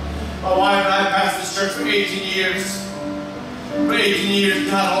 My wife and I pastored this church for 18 years. For 18 years,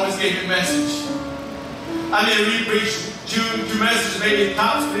 God always gave me a message. I need to re-preach two messages, maybe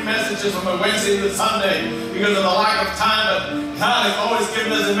top 3 messages from a Wednesday to Sunday because of the lack of time, but God has always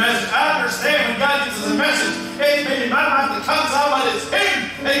given us a message. I understand when God gives us a message, it may be my mouth that comes out, but it's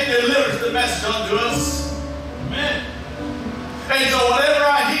Him that delivers the message unto us. Amen. And so whatever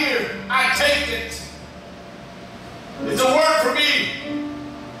I hear, I take it. It's a word for me.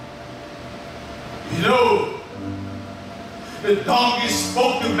 You know, the donkey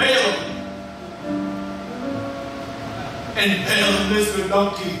spoke to Balaam. And Balaam listened to the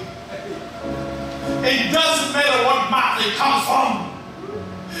donkey. It doesn't matter what mouth it comes from.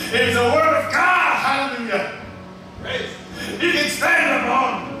 It's the word of God. Hallelujah. You can stand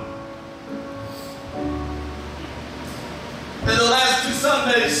upon. In the last 2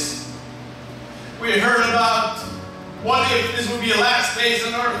 Sundays, we heard about what if this would be the last days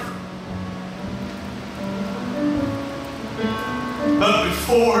on earth. But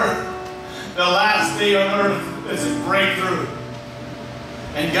before the last day on earth, there's a breakthrough.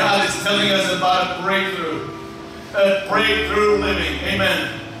 And God is telling us about a breakthrough. A breakthrough living.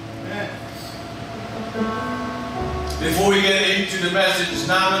 Amen. Before we get into the message,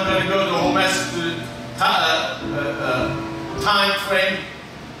 now I'm going to go to the whole message to the time frame.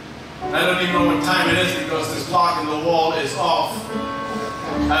 I don't even know what time it is because this clock on the wall is off.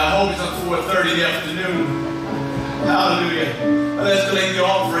 I hope it's at 4:30 in the afternoon. Hallelujah. Let's collect the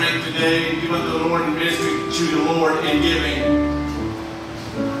offering today and give unto the Lord and ministry to the Lord in giving.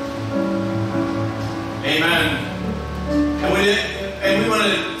 Amen. And we want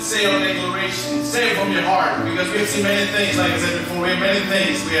to say our declaration. Say it from your heart because we have seen many things, like I said before. We have many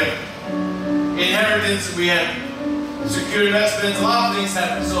things. We have inheritance. We have secure investments. A lot of things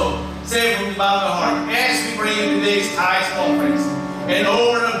happen. So say it from the bottom of the heart. As we bring in today's tithes and offerings and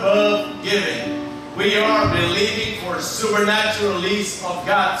over and above giving, we are believing for supernatural release of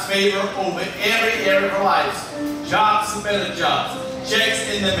God's favor over every area of our lives. Jobs and better jobs, checks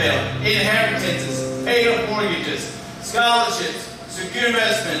in the mail, inheritances, paid off mortgages, scholarships, secure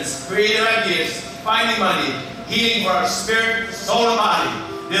investments, creative ideas, finding money, healing for our spirit, soul, and body,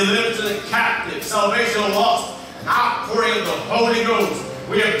 delivered to the captive, salvation of the lost, outpouring of the Holy Ghost.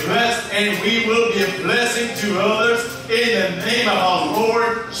 We are blessed and we will be a blessing to others in the name of our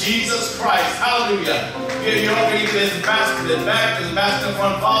Lord Jesus Christ. Hallelujah. Give your offering to this basket, the back to the basket in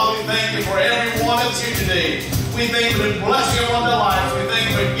front. Father, we thank you for everyone that's here today. We thank you for the blessing upon their lives. We thank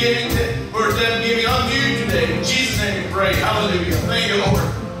you for them giving unto you today. In Jesus' name we pray. Hallelujah. Thank you, Lord.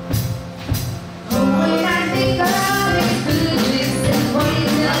 When I think of His goodness and what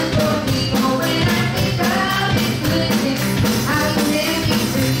He's done for me, when I think of His goodness, how He set me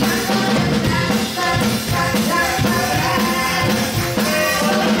free, I'm gonna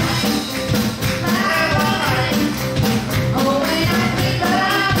oh, when I think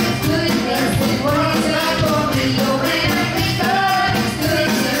of His goodness and what He's done for me, oh, when I think of His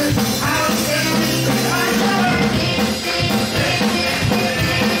goodness, how He set me free, I'm gonna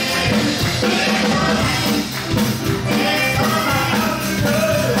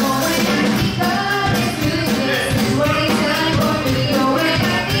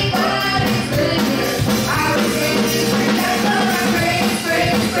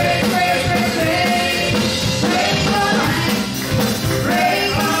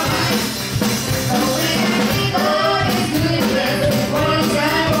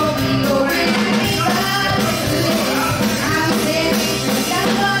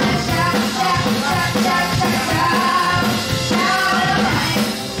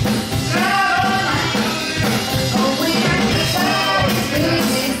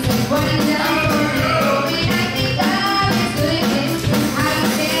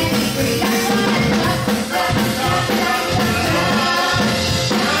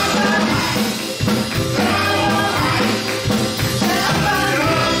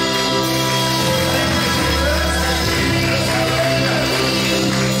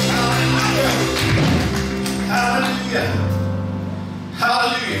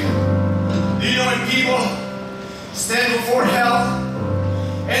Do you know when people stand before hell,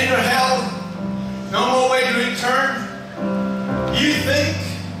 enter hell, no more way to return? You think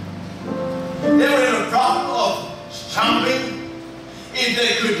they would have a problem of jumping if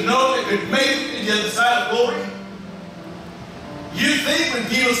they could know they could make it to the other side of glory? You think when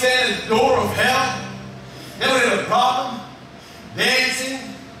people stand at the door of hell, they would have a problem dancing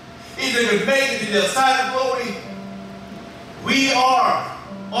if they could make it to the other side of glory? We are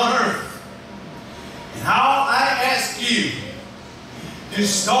on earth. And how I ask you to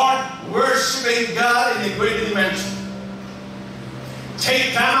start worshiping God in a greater dimension.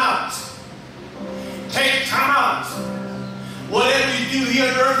 Take time out. Take time out. Whatever you do here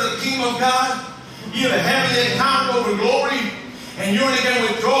on earth, the kingdom of God, you have a heavenly encounter over glory, and you're only going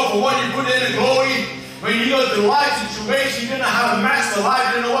to withdraw for what you put in the glory. When you go to life situation, you don't know how to master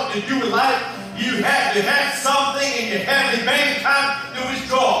life, you don't know what to do with life. You have to have something in your heavenly bank account to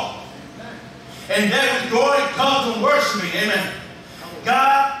withdraw. And that withdrawing comes from worshiping. Amen.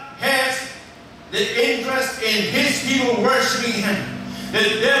 God has the interest in His people worshiping Him.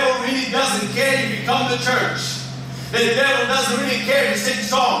 The devil really doesn't care if you come to church. The devil doesn't really care if you sing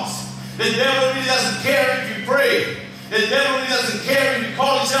songs. The devil really doesn't care if you pray. The devil really doesn't care if you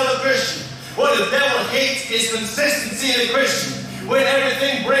call yourself a Christian. What the devil hates is consistency in a Christian. When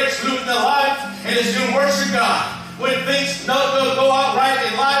everything breaks loose in their life and they still worship God. When things don't go out right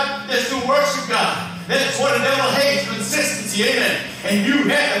in life, they still worship God. That's what the devil hates, consistency, amen. And you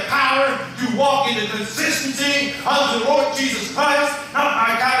have the power to walk in the consistency of the Lord Jesus Christ, not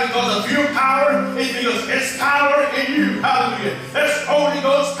by God because of your power, it's because His power in you, hallelujah. There's Holy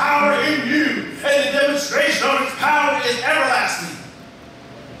Ghost power in you, and the demonstration of His power is everlasting.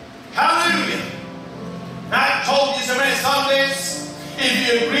 Hallelujah. Now I told you so many Sundays, if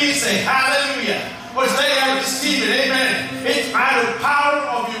you agree, say hallelujah. Or say I receive it, amen. It's by the power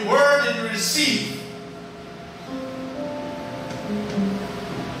of your word that you receive.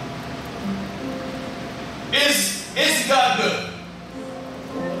 Is God good?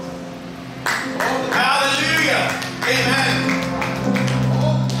 Hallelujah. Amen.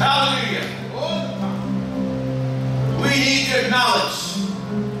 Hallelujah. We need to acknowledge.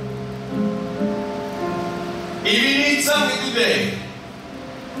 If you need something today,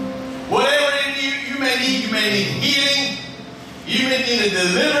 whatever you may need healing, you may need a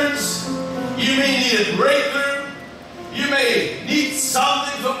deliverance, you may need a breakthrough, you may need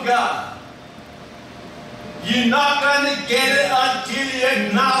something from God. You're not going to get it until you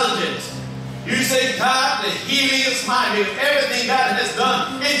acknowledge it. You say, God, the healing is mine. Because everything God has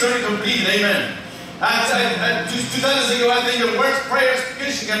done is already completed. Amen. 2 Sundays ago, I think the worst prayers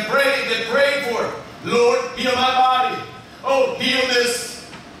Christians can pray, they pray for. Lord, heal my body. Oh, heal this.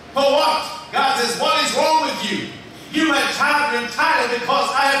 For what? God says, what is wrong with you? You, my child, are entitled because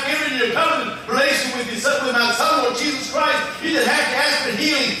I have given you a covenant relation with my Son, Lord Jesus Christ. You just have to ask for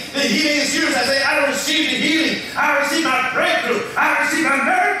healing. The healing is yours. I say, I don't receive the healing. I receive my breakthrough. I receive my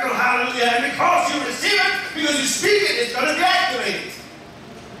miracle. Hallelujah. And because you receive it, because you speak it, it's going to be activated.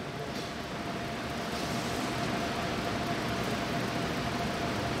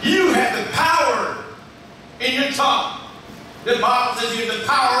 You have the power in your tongue. The Bible says you have the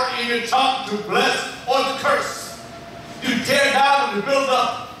power in your tongue to bless or to curse. To tear down and to build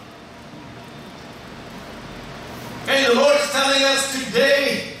up. And the Lord is telling us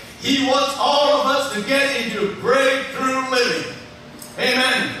today, He wants all of us to get into breakthrough living.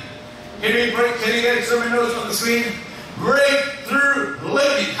 Amen. Can you get some notes on the screen? Breakthrough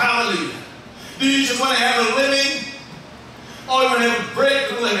living. Hallelujah. Do you just want to have a living? Or you want to have a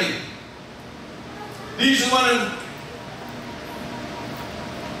breakthrough living? Do you just want to...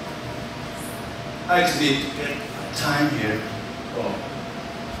 I just need to get time here. Oh.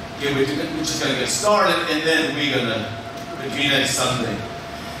 Okay, we're just going to get started and then we're going to continue next Sunday.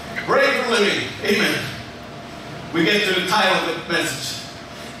 Breakthrough living. Amen. We get to the title of the message.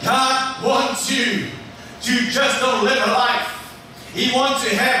 God wants you to just don't live a life. He wants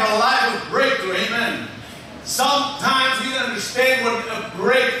you to have a life of breakthrough. Amen. Sometimes we don't understand what a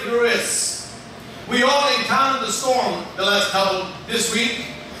breakthrough is. We all encountered the storm this week.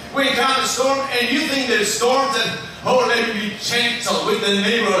 We encounter a storm, and you think there's storms that, oh, let me be gentle with the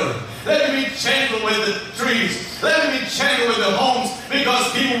neighborhood. Let me be gentle with the trees. Let me be gentle with the homes,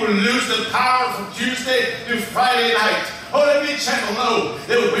 because people will lose the power from Tuesday to Friday night. Oh, let me be gentle. No,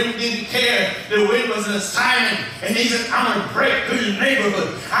 the wind didn't care. The wind was an assignment, and he said, I'm going to break through the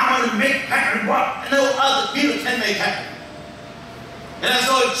neighborhood. I'm going to make happen what no other people can make happen. And I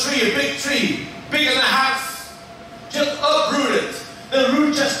saw a tree, a big tree, bigger than a house, just uprooted. The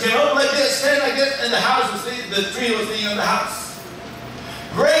root just came up like this, stand like this, and the tree was leaning on the house.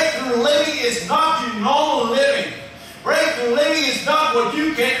 Breakthrough living is not your normal living. Breakthrough living is not what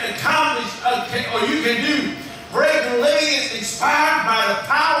you can accomplish or you can do. Breakthrough living is inspired by the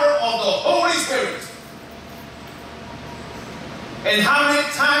power of the Holy Spirit. And how many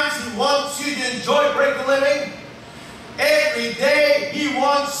times He wants you to enjoy breakthrough living? Every day He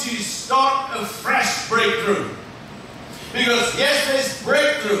wants you to start a fresh breakthrough. Because yesterday's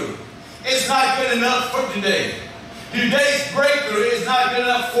breakthrough is not good enough for today. Today's breakthrough is not good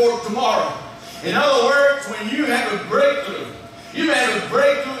enough for tomorrow. In other words, when you have a breakthrough, you have a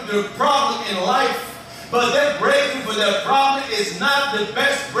breakthrough to a problem in life, but that breakthrough for that problem is not the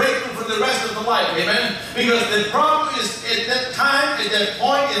best breakthrough for the rest of the life. Amen? Because the problem is at that time, at that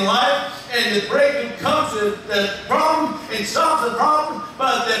point in life, and the breakthrough comes with the problem and solves the problem,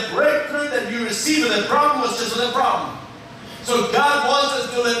 but the breakthrough that you receive with the problem was just the problem. So God wants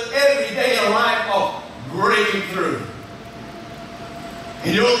us to live every day a life of breaking through.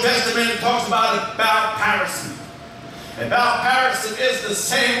 In the Old Testament, it talks about comparison. Comparison is the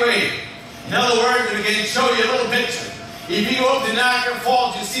same way. In other words, if we can show you a little picture. If you go up to Niagara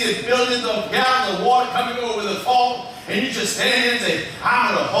Falls, you see the billions of gallons of water coming over the fall, and you just stand there and say,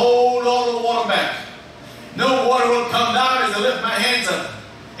 I'm going to hold all the water back. No water will come down as I lift my hands up.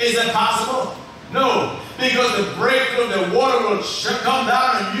 Is that possible? No. Because the breakthrough of the water will come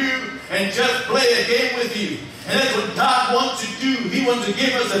down on you and just play a game with you. And that's what God wants to do. He wants to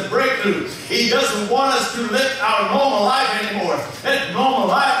give us a breakthrough. He doesn't want us to live our normal life anymore. That normal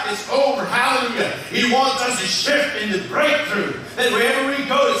life is over. Hallelujah. He wants us to shift into breakthrough. That wherever we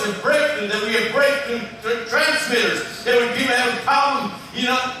go, it's a breakthrough. That we have breakthrough transmitters. That when people have a problem,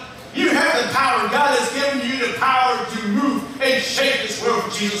 you have the power. God has given you the power to move and shake this world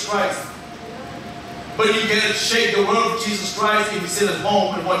for Jesus Christ. But you can't shake the world for Jesus Christ if you sit at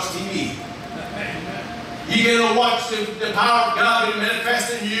home and watch TV. You cannot watch the power of God be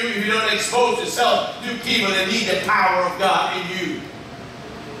manifest in you if you don't expose yourself to people that need the power of God in you.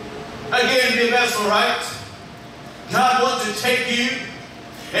 Again, be a vessel, right? God wants to take you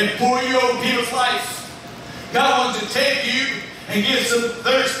and pour you over people's lives. God wants to take you and give some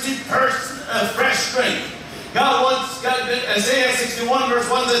thirsty person a fresh strength. Isaiah 61 verse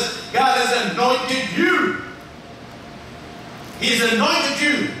 1 says, God has anointed you. He's anointed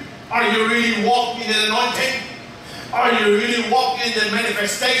you. Are you really walking in the anointing? Are you really walking in the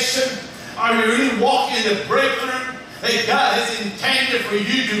manifestation? Are you really walking in the breakthrough that God has intended for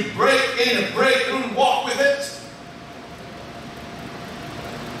you to break in a breakthrough and walk with it?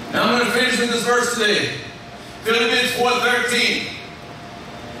 Now I'm going to finish with this verse today. Philippians 4:13.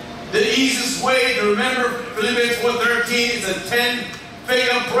 The easiest way to remember Philippians 4:13 is a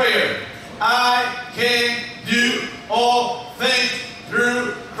 10-figure prayer. I can do all things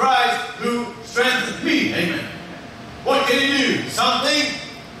through Christ who strengthens me. Amen. What can he do? Something?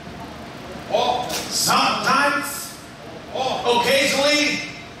 Sometimes? Occasionally?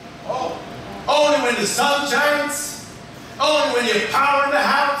 Only when the sun shines? Only when you have power in the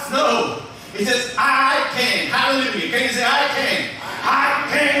house? No. He says, I can. Hallelujah. Can you say, I can? I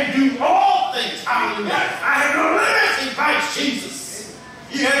can do all things. Hallelujah. I have no limits in Christ Jesus.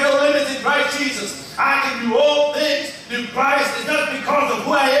 You have no limits in Christ Jesus. I can do all things through Christ. It's not because of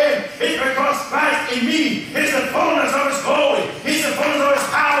who I am. It's because Christ in me is the fullness of His glory. He's the fullness of His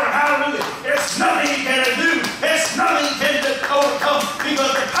power. Hallelujah. There's nothing He cannot do. There's nothing He cannot overcome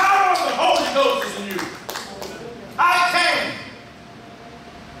because the power of the Holy Ghost is in you. I can.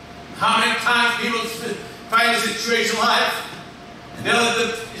 How many times people find a situation in life and they'll let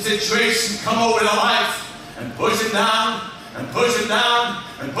the situation come over their life and push them down and push them down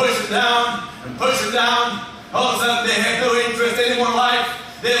and push them down and push them down. All of a sudden they have no interest anymore in life.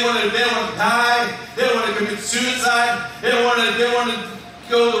 They want to die. They want to commit suicide. They want to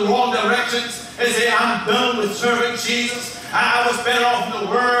go the wrong directions and say, I'm done with serving Jesus. I was better off in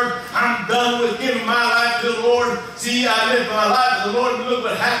the Word. I'm done with giving my life to the Lord. See, I live my life to the Lord and look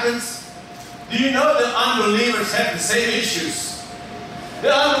what happens. Do you know that unbelievers have the same issues?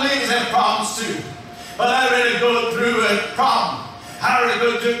 The unbelievers have problems too. But I'd rather go through a problem. I'd rather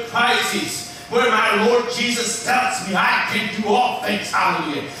go through a crisis where my Lord Jesus tells me I can do all things.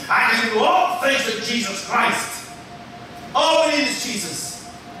 Hallelujah. I can do all things with Jesus Christ. All we need is Jesus.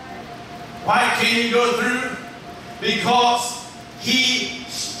 Why can't you go through? Because He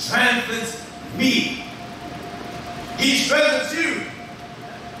strengthens me. He strengthens you.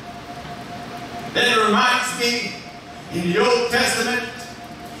 That reminds me in the Old Testament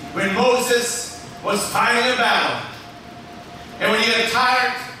when Moses was fighting a battle. And when he got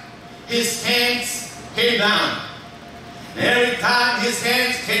tired, his hands came down. And every time his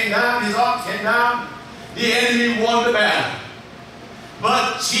hands came down, his arms came down, the enemy won the battle.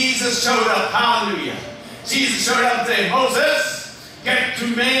 But Jesus showed up. Hallelujah. Jesus showed up and said, Moses, get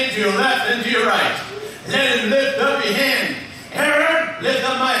 2 men to your left and to your right. Let him lift up your hand. Aaron, lift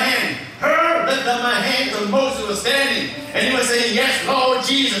up my hand. Her, lift up my hand. So Moses was standing. And he was saying, yes, Lord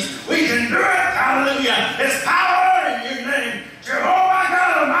Jesus, we can do it. Hallelujah. There's power in your name. Jehovah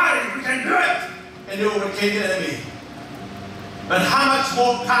God Almighty, we can do it. And they overcame the enemy. But how much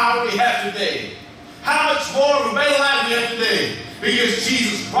more power we have today? How much more of a better life we have today? Because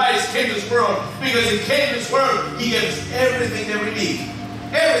Jesus Christ came to this world. Because He came to this world, He gives us everything that we need.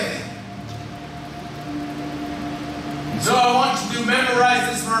 Everything. So I want you to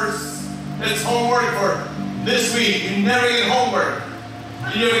memorize this verse. It's homework for this week. You never get homework.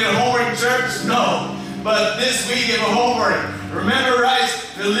 You never get homework in church? No. But this week you have a homework. Memorize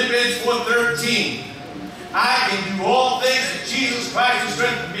Philippians 4:13. I can do all things in Jesus Christ who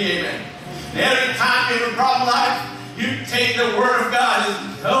strengthens me. Amen. And every time you have a problem in life, you take the Word of God.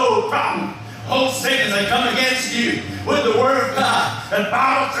 There's no problem. Whole sickness I come against you with the Word of God. The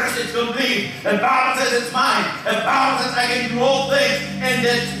Bible says it's complete. The Bible says it's mine. The Bible says I can do all things. And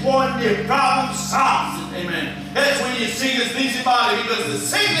that's when the problem solves it. Amen. That's when your sickness leaves your body, because the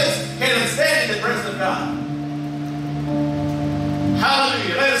sickness cannot stand in the presence of God.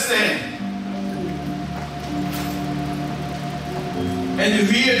 Hallelujah. Let us stand. And to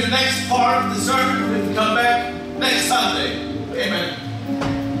hear the next part of the sermon, we can come back next Sunday. Amen.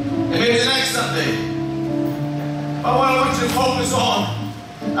 And maybe the next Sunday. But what I want you to focus on,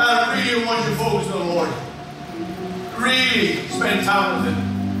 I really want you to focus on the Lord. Really spend time with Him.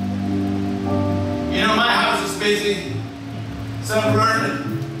 You know, my house is busy. So I'm learning.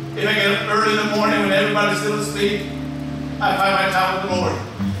 If I get up early in the morning when everybody's still asleep, I find my time with the Lord.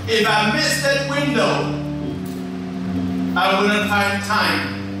 If I miss that window, I wouldn't find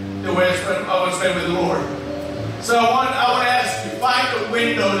time to I would spend with the Lord. So I want to ask you, find a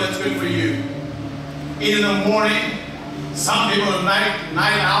window that's good for you. Either in the morning, some people are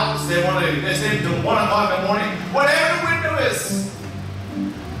night owls, they stay until 1 o'clock in the morning. Whatever the window is,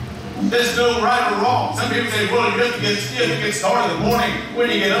 there's no right or wrong. Some people say, well, you have to get started in the morning when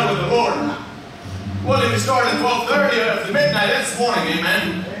you get up with the Lord. Well, if you start at 12:30 or after midnight, that's morning,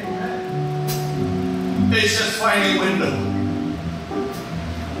 amen. It's just finding a window.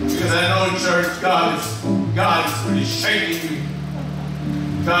 Because I know in church, God is really shaking you.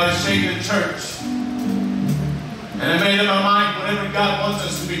 God is shaking the church. And I made up my mind, whatever God wants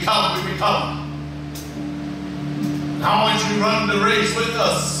us to become, we become. I want you to run the race with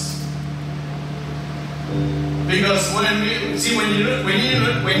us. Because when you're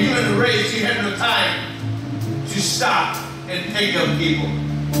in the race, you have no time to stop and pick up people.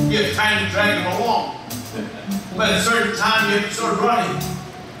 You have time to drag them along. But at a certain time, you have to start running.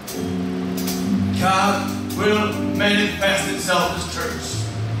 God will manifest Himself as church.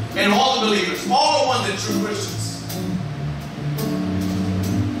 And all the believers, all the ones that are true Christians.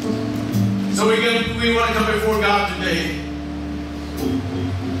 So we want to come before God today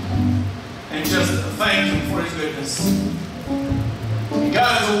and just thank Him for His goodness.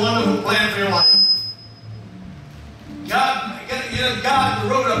 God has a wonderful plan for your life. God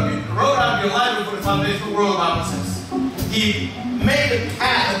wrote out your life before the foundation of the world, the Bible says. He made a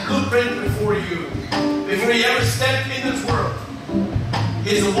path, a blueprint before you. Before you ever stepped in this world. He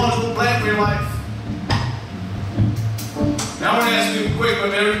has a wonderful plan for your life. Now I want to ask you a quick but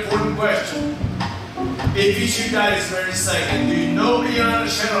very important question. If you should die this very second, do you know beyond a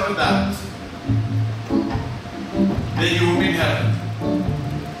shadow of a doubt that you will be in heaven?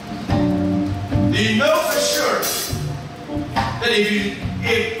 Do you know for sure that if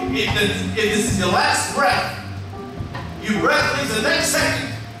this is your last breath, your breath leaves the next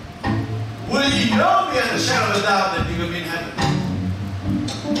second, will you know beyond a shadow of a doubt that you're going to be in heaven?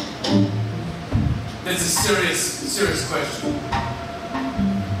 That's a serious question.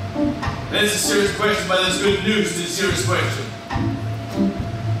 That's a serious question, but it's good news. It's a serious question.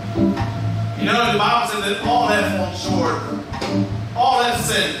 You know, the Bible says that all have fallen short. All have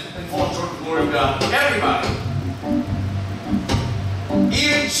sinned and fallen short of the glory of God. Everybody.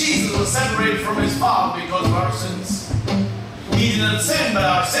 Even Jesus was separated from His Father because of our sins. He did not sin, but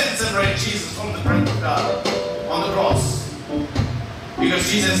our sins separated Jesus from the presence of God on the cross.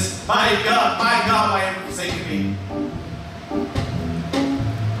 Because Jesus, my God, why have you forsaken me?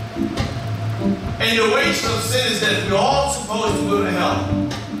 And the wages of sin is that we're all supposed to go to hell.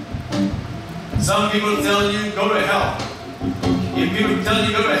 Some people tell you, go to hell. If people tell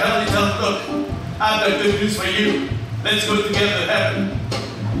you, go to hell, you tell them, look, I've got good news for you. Let's go together to heaven.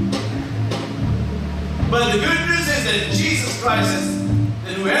 But the good news is that Jesus Christ says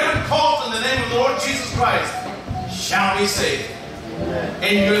that whoever calls on the name of the Lord Jesus Christ shall be saved.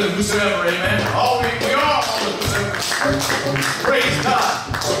 And you're the whosoever, amen. We are all the whosoever. Praise God.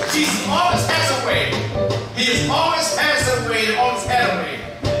 Jesus always has a way. He has always has a way and always had a way.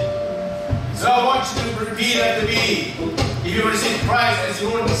 So I want you to repeat after me. If you want to receive Christ as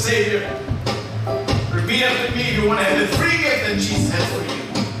your Lord and Savior, repeat after me if you want to have the free gift that Jesus has for you.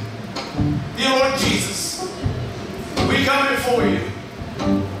 Dear Lord Jesus, we come before you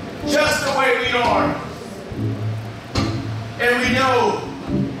just the way we are. And we know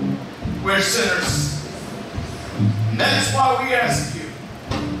we're sinners. And that is why we ask you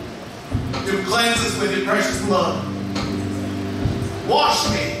to cleanse us with your precious blood. Wash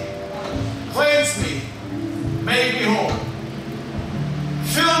me, cleanse me, make me whole.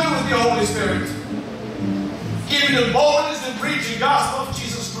 Fill me with your Holy Spirit. Give me the boldness to preach the gospel of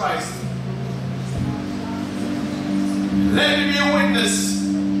Jesus Christ. Let me be a witness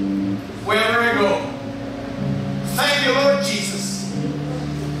wherever I go. Thank you, Lord Jesus,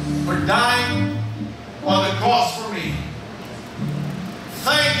 for dying on the cross for me.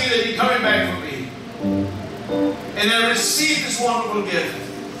 Thank you that you're coming back for me. And I receive this wonderful gift.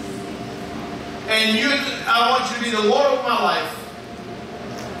 And I want you to be the Lord of my life.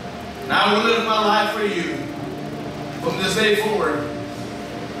 And I will live my life for you from this day forward.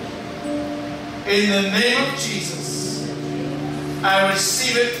 In the name of Jesus, I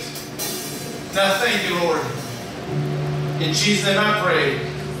receive it. Now thank you, Lord. In Jesus' name I pray.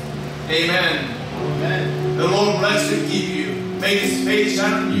 Amen. Amen. The Lord bless you and keep you. Make his face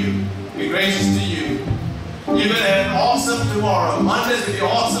shine on you. Be gracious to you. You're going to have an awesome tomorrow. Monday's going to be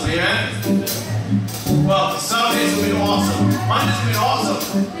awesome. Amen. Well, Sunday's going to be awesome. Monday's going to be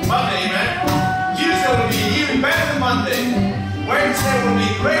awesome. Monday, amen. Tuesday will be even better than Monday. Wednesday will be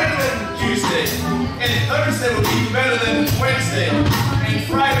greater than Tuesday. And Thursday will be better than Wednesday. And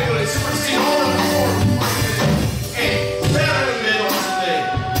Friday will supersede all of the four. And Saturday will be awesome day.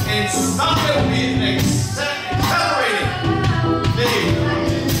 And Sunday